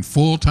 We're in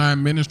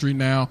full-time ministry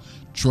now,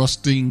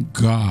 trusting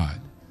God.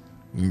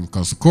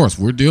 Because, of course,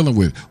 we're dealing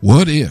with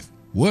what if?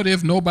 What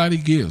if nobody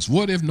gives?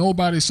 What if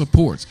nobody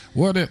supports?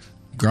 What if?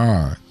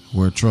 God.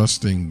 We're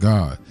trusting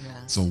God.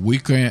 Yes. So we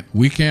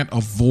can't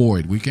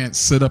avoid. We can't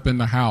sit up in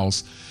the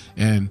house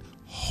and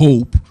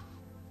hope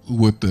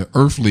with the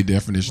earthly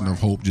definition of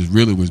hope just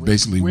really was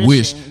basically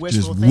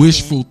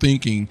wishful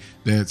thinking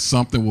that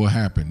something will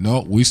happen.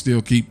 No, we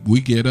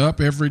get up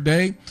every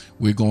day.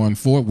 We're going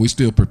forward. We're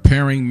still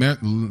preparing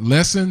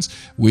lessons.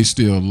 We're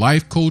still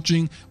life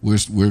coaching. We're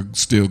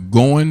still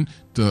going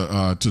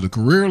to the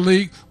Career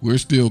League. We're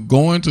still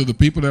going to the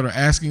people that are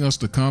asking us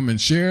to come and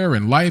share,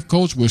 and Life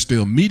Coach. We're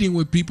still meeting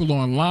with people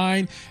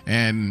online,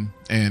 and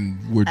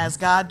we're, as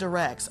God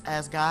directs,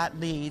 as God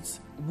leads,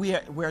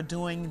 we're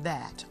doing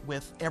that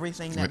with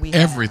everything that we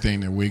have. Everything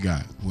that we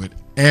got, with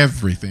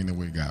everything that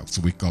we got.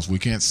 So because we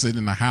can't sit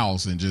in the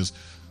house and just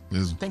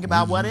think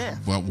about what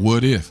if. But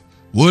what if?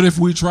 What if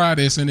we try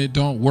this and it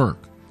don't work?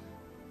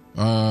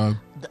 Well,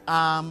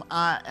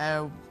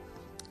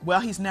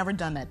 he's never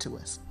done that to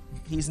us.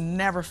 He's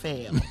never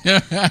failed.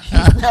 He's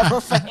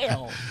never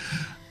failed.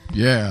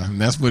 Yeah, and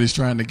that's what he's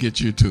trying to get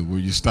you to, where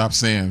you stop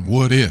saying,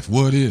 what if,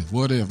 what if,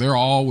 what if. There'll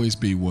always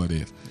be what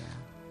if. Yeah.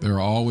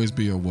 There'll always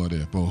be a what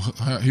if. But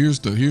here's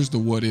the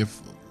what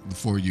if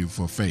for you,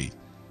 for faith.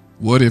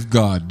 What if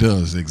God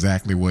does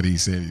exactly what he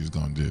said he was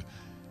going to do?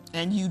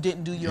 And you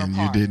didn't do your part. And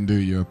you didn't do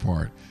your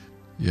part.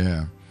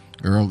 Yeah.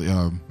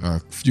 A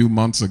few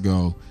months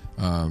ago,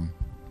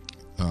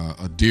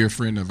 a dear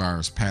friend of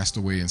ours passed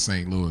away in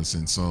St. Louis,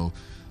 and so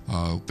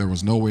there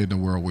was no way in the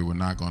world we were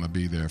not going to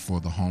be there for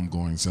the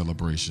homegoing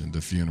celebration,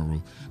 the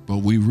funeral. But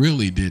we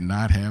really did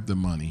not have the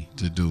money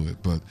to do it.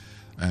 But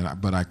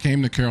I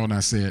came to Carol and I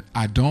said,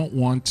 I don't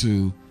want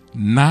to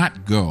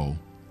not go.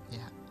 Yeah.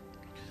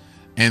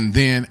 And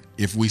then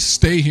if we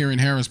stay here in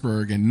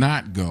Harrisburg and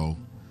not go,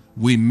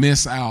 we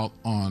miss out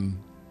on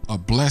a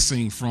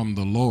blessing from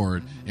the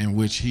Lord in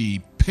which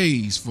he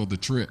pays for the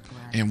trip.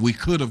 Right. And we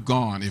could have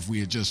gone if we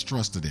had just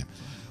trusted him.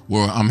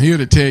 Well, I'm here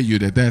to tell you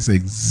that that's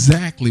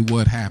exactly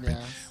what happened.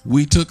 Yes.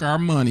 We took our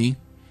money,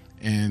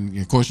 and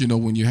of course,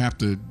 when you have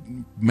to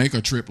make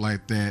a trip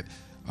like that,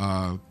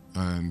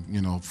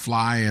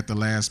 fly at the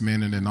last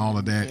minute and all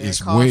of that,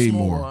 it's way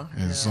more.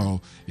 And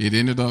so it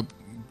ended up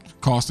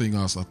costing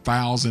us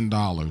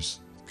 $1,000.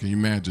 Can you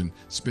imagine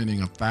spending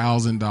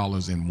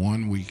 $1,000 in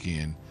one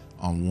weekend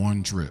on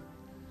one trip?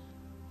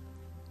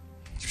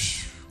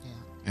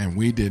 And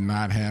we did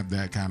not have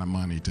that kind of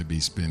money to be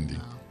spending.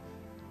 No.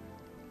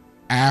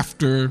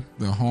 After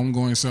the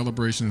homegoing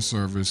celebration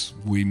service,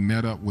 we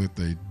met up with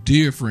a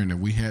dear friend that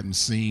we hadn't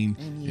seen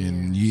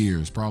in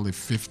years, probably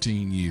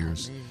 15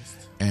 years.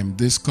 And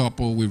this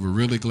couple, we were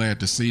really glad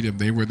to see them.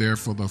 They were there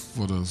for the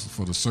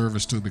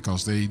service too,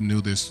 because they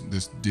knew this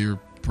dear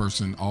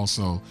person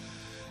also.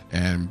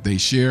 And they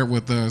shared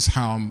with us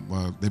how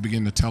they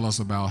began to tell us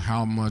about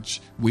how much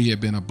we had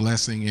been a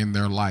blessing in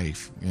their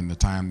life in the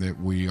time that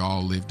we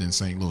all lived in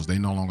St. Louis. They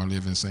no longer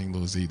live in St.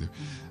 Louis either,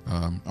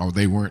 or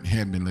they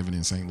hadn't been living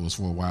in St. Louis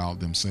for a while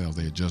themselves.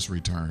 They had just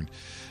returned,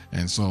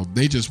 and so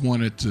they just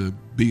wanted to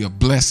be a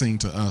blessing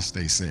to us.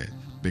 They said,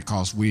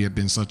 because we had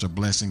been such a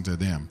blessing to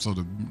them. So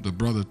the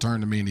brother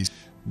turned to me and he said,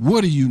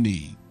 "What do you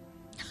need?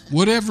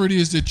 Whatever it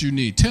is that you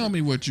need, tell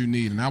me what you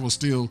need." And I was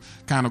still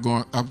kind of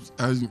going,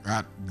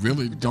 I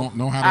really don't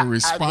know how to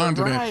respond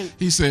to that.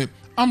 He said,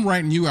 "I'm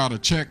writing you out a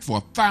check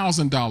for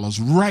 $1,000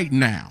 right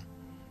now."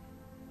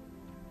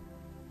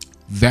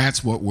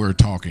 That's what we're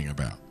talking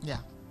about. Yeah.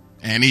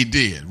 And he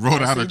did.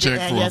 Wrote out a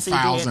check for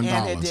 $1,000.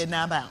 And it did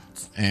not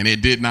bounce. And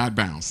it did not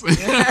bounce.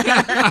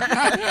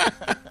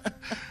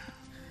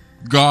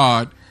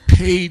 God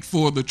paid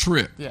for the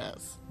trip.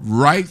 Yes.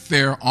 Right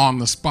there on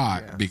the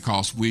spot, yes.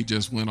 Because we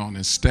just went on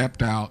and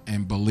stepped out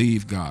and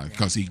believed God,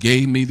 because he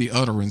gave me the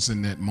utterance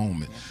in that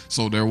moment. Yeah.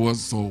 So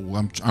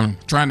I'm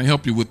trying to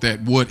help you with that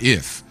what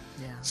if.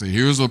 Yeah. So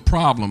here's a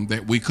problem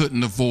that we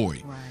couldn't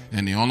avoid. Right.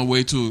 And the only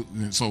way so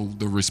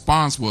the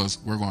response was,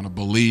 we're going to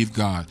believe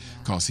God,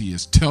 because he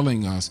is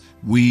telling us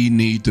we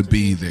need to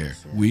be there.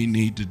 Yes. We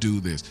need to do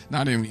this.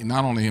 Not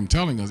only him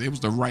telling us, it was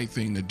the right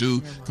thing to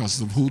do because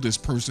of who this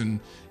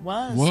person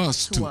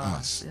was to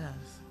us. Yes.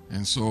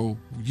 And so,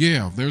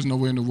 there's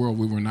nowhere in the world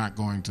we're not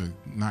going to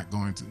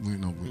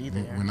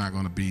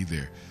be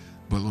there.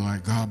 But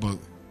like, God, but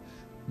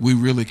we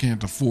really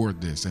can't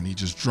afford this. And he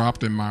just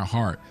dropped in my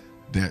heart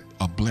that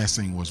a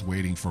blessing was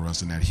waiting for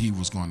us and that he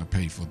was going to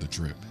pay for the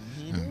trip.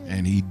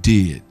 And he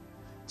did.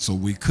 So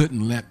we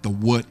couldn't let the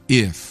what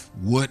if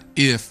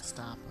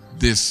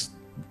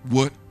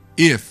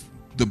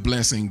the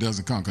blessing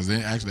doesn't come, because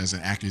actually that's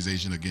an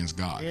accusation against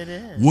God. It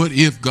is. What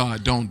if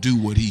God don't do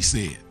what he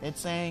said?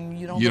 It's saying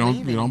you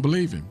don't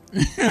believe him.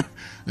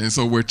 And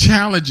so we're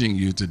challenging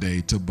you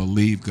today to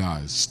believe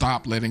God.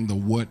 Stop letting the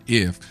what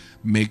if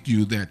make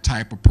you that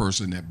type of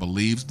person that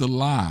believes the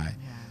lie.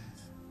 Yes.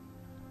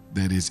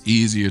 That it's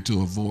easier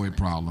to avoid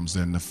problems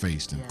than to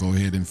face them. Yes. Go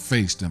ahead and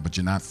face them, but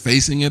you're not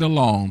facing it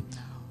alone. No.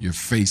 You're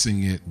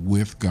facing it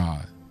with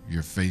God.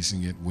 You're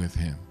facing it with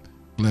him.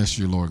 Bless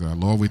you, Lord God.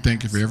 Lord, we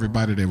thank you for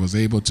everybody that was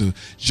able to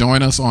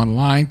join us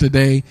online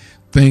today.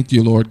 Thank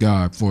you, Lord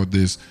God, for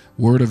this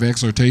word of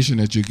exhortation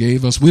that you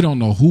gave us. We don't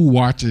know who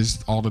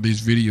watches all of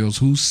these videos,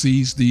 who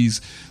sees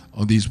these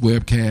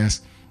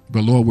webcasts,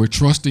 but Lord, we're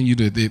trusting you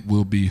that it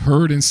will be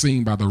heard and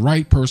seen by the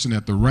right person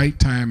at the right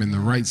time in the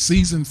right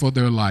season for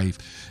their life.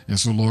 And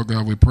so, Lord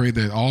God, we pray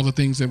that all the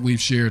things that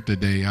we've shared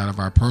today out of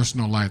our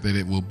personal life, that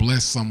it will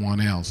bless someone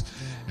else,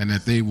 and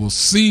that they will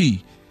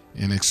see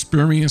and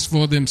experience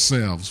for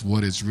themselves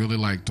what it's really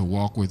like to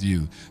walk with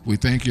you. We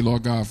thank you,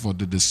 Lord God, for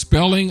the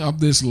dispelling of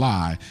this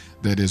lie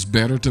that it's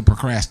better to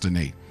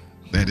procrastinate,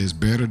 that it's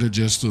better to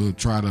just to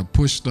try to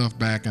push stuff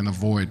back and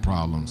avoid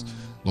problems.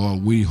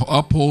 Lord, we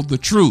uphold the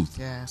truth.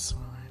 Yes,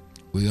 Lord.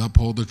 We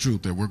uphold the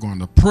truth that we're going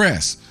to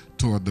press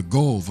toward the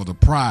goal for the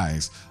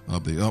prize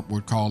of the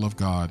upward call of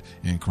God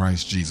in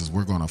Christ Jesus.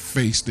 We're going to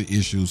face the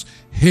issues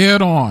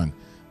head on.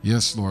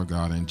 Yes, Lord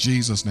God. In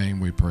Jesus' name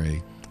we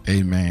pray.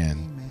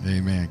 Amen.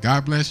 Amen.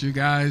 God bless you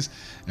guys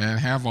and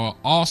have an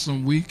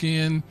awesome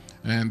weekend.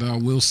 And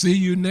we'll see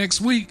you next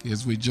week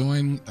as we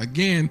join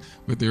again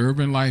with the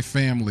Urban Life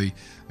family.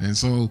 And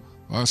so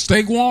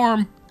stay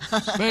warm.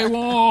 Stay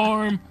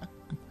warm.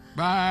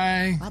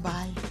 Bye.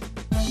 Bye-bye.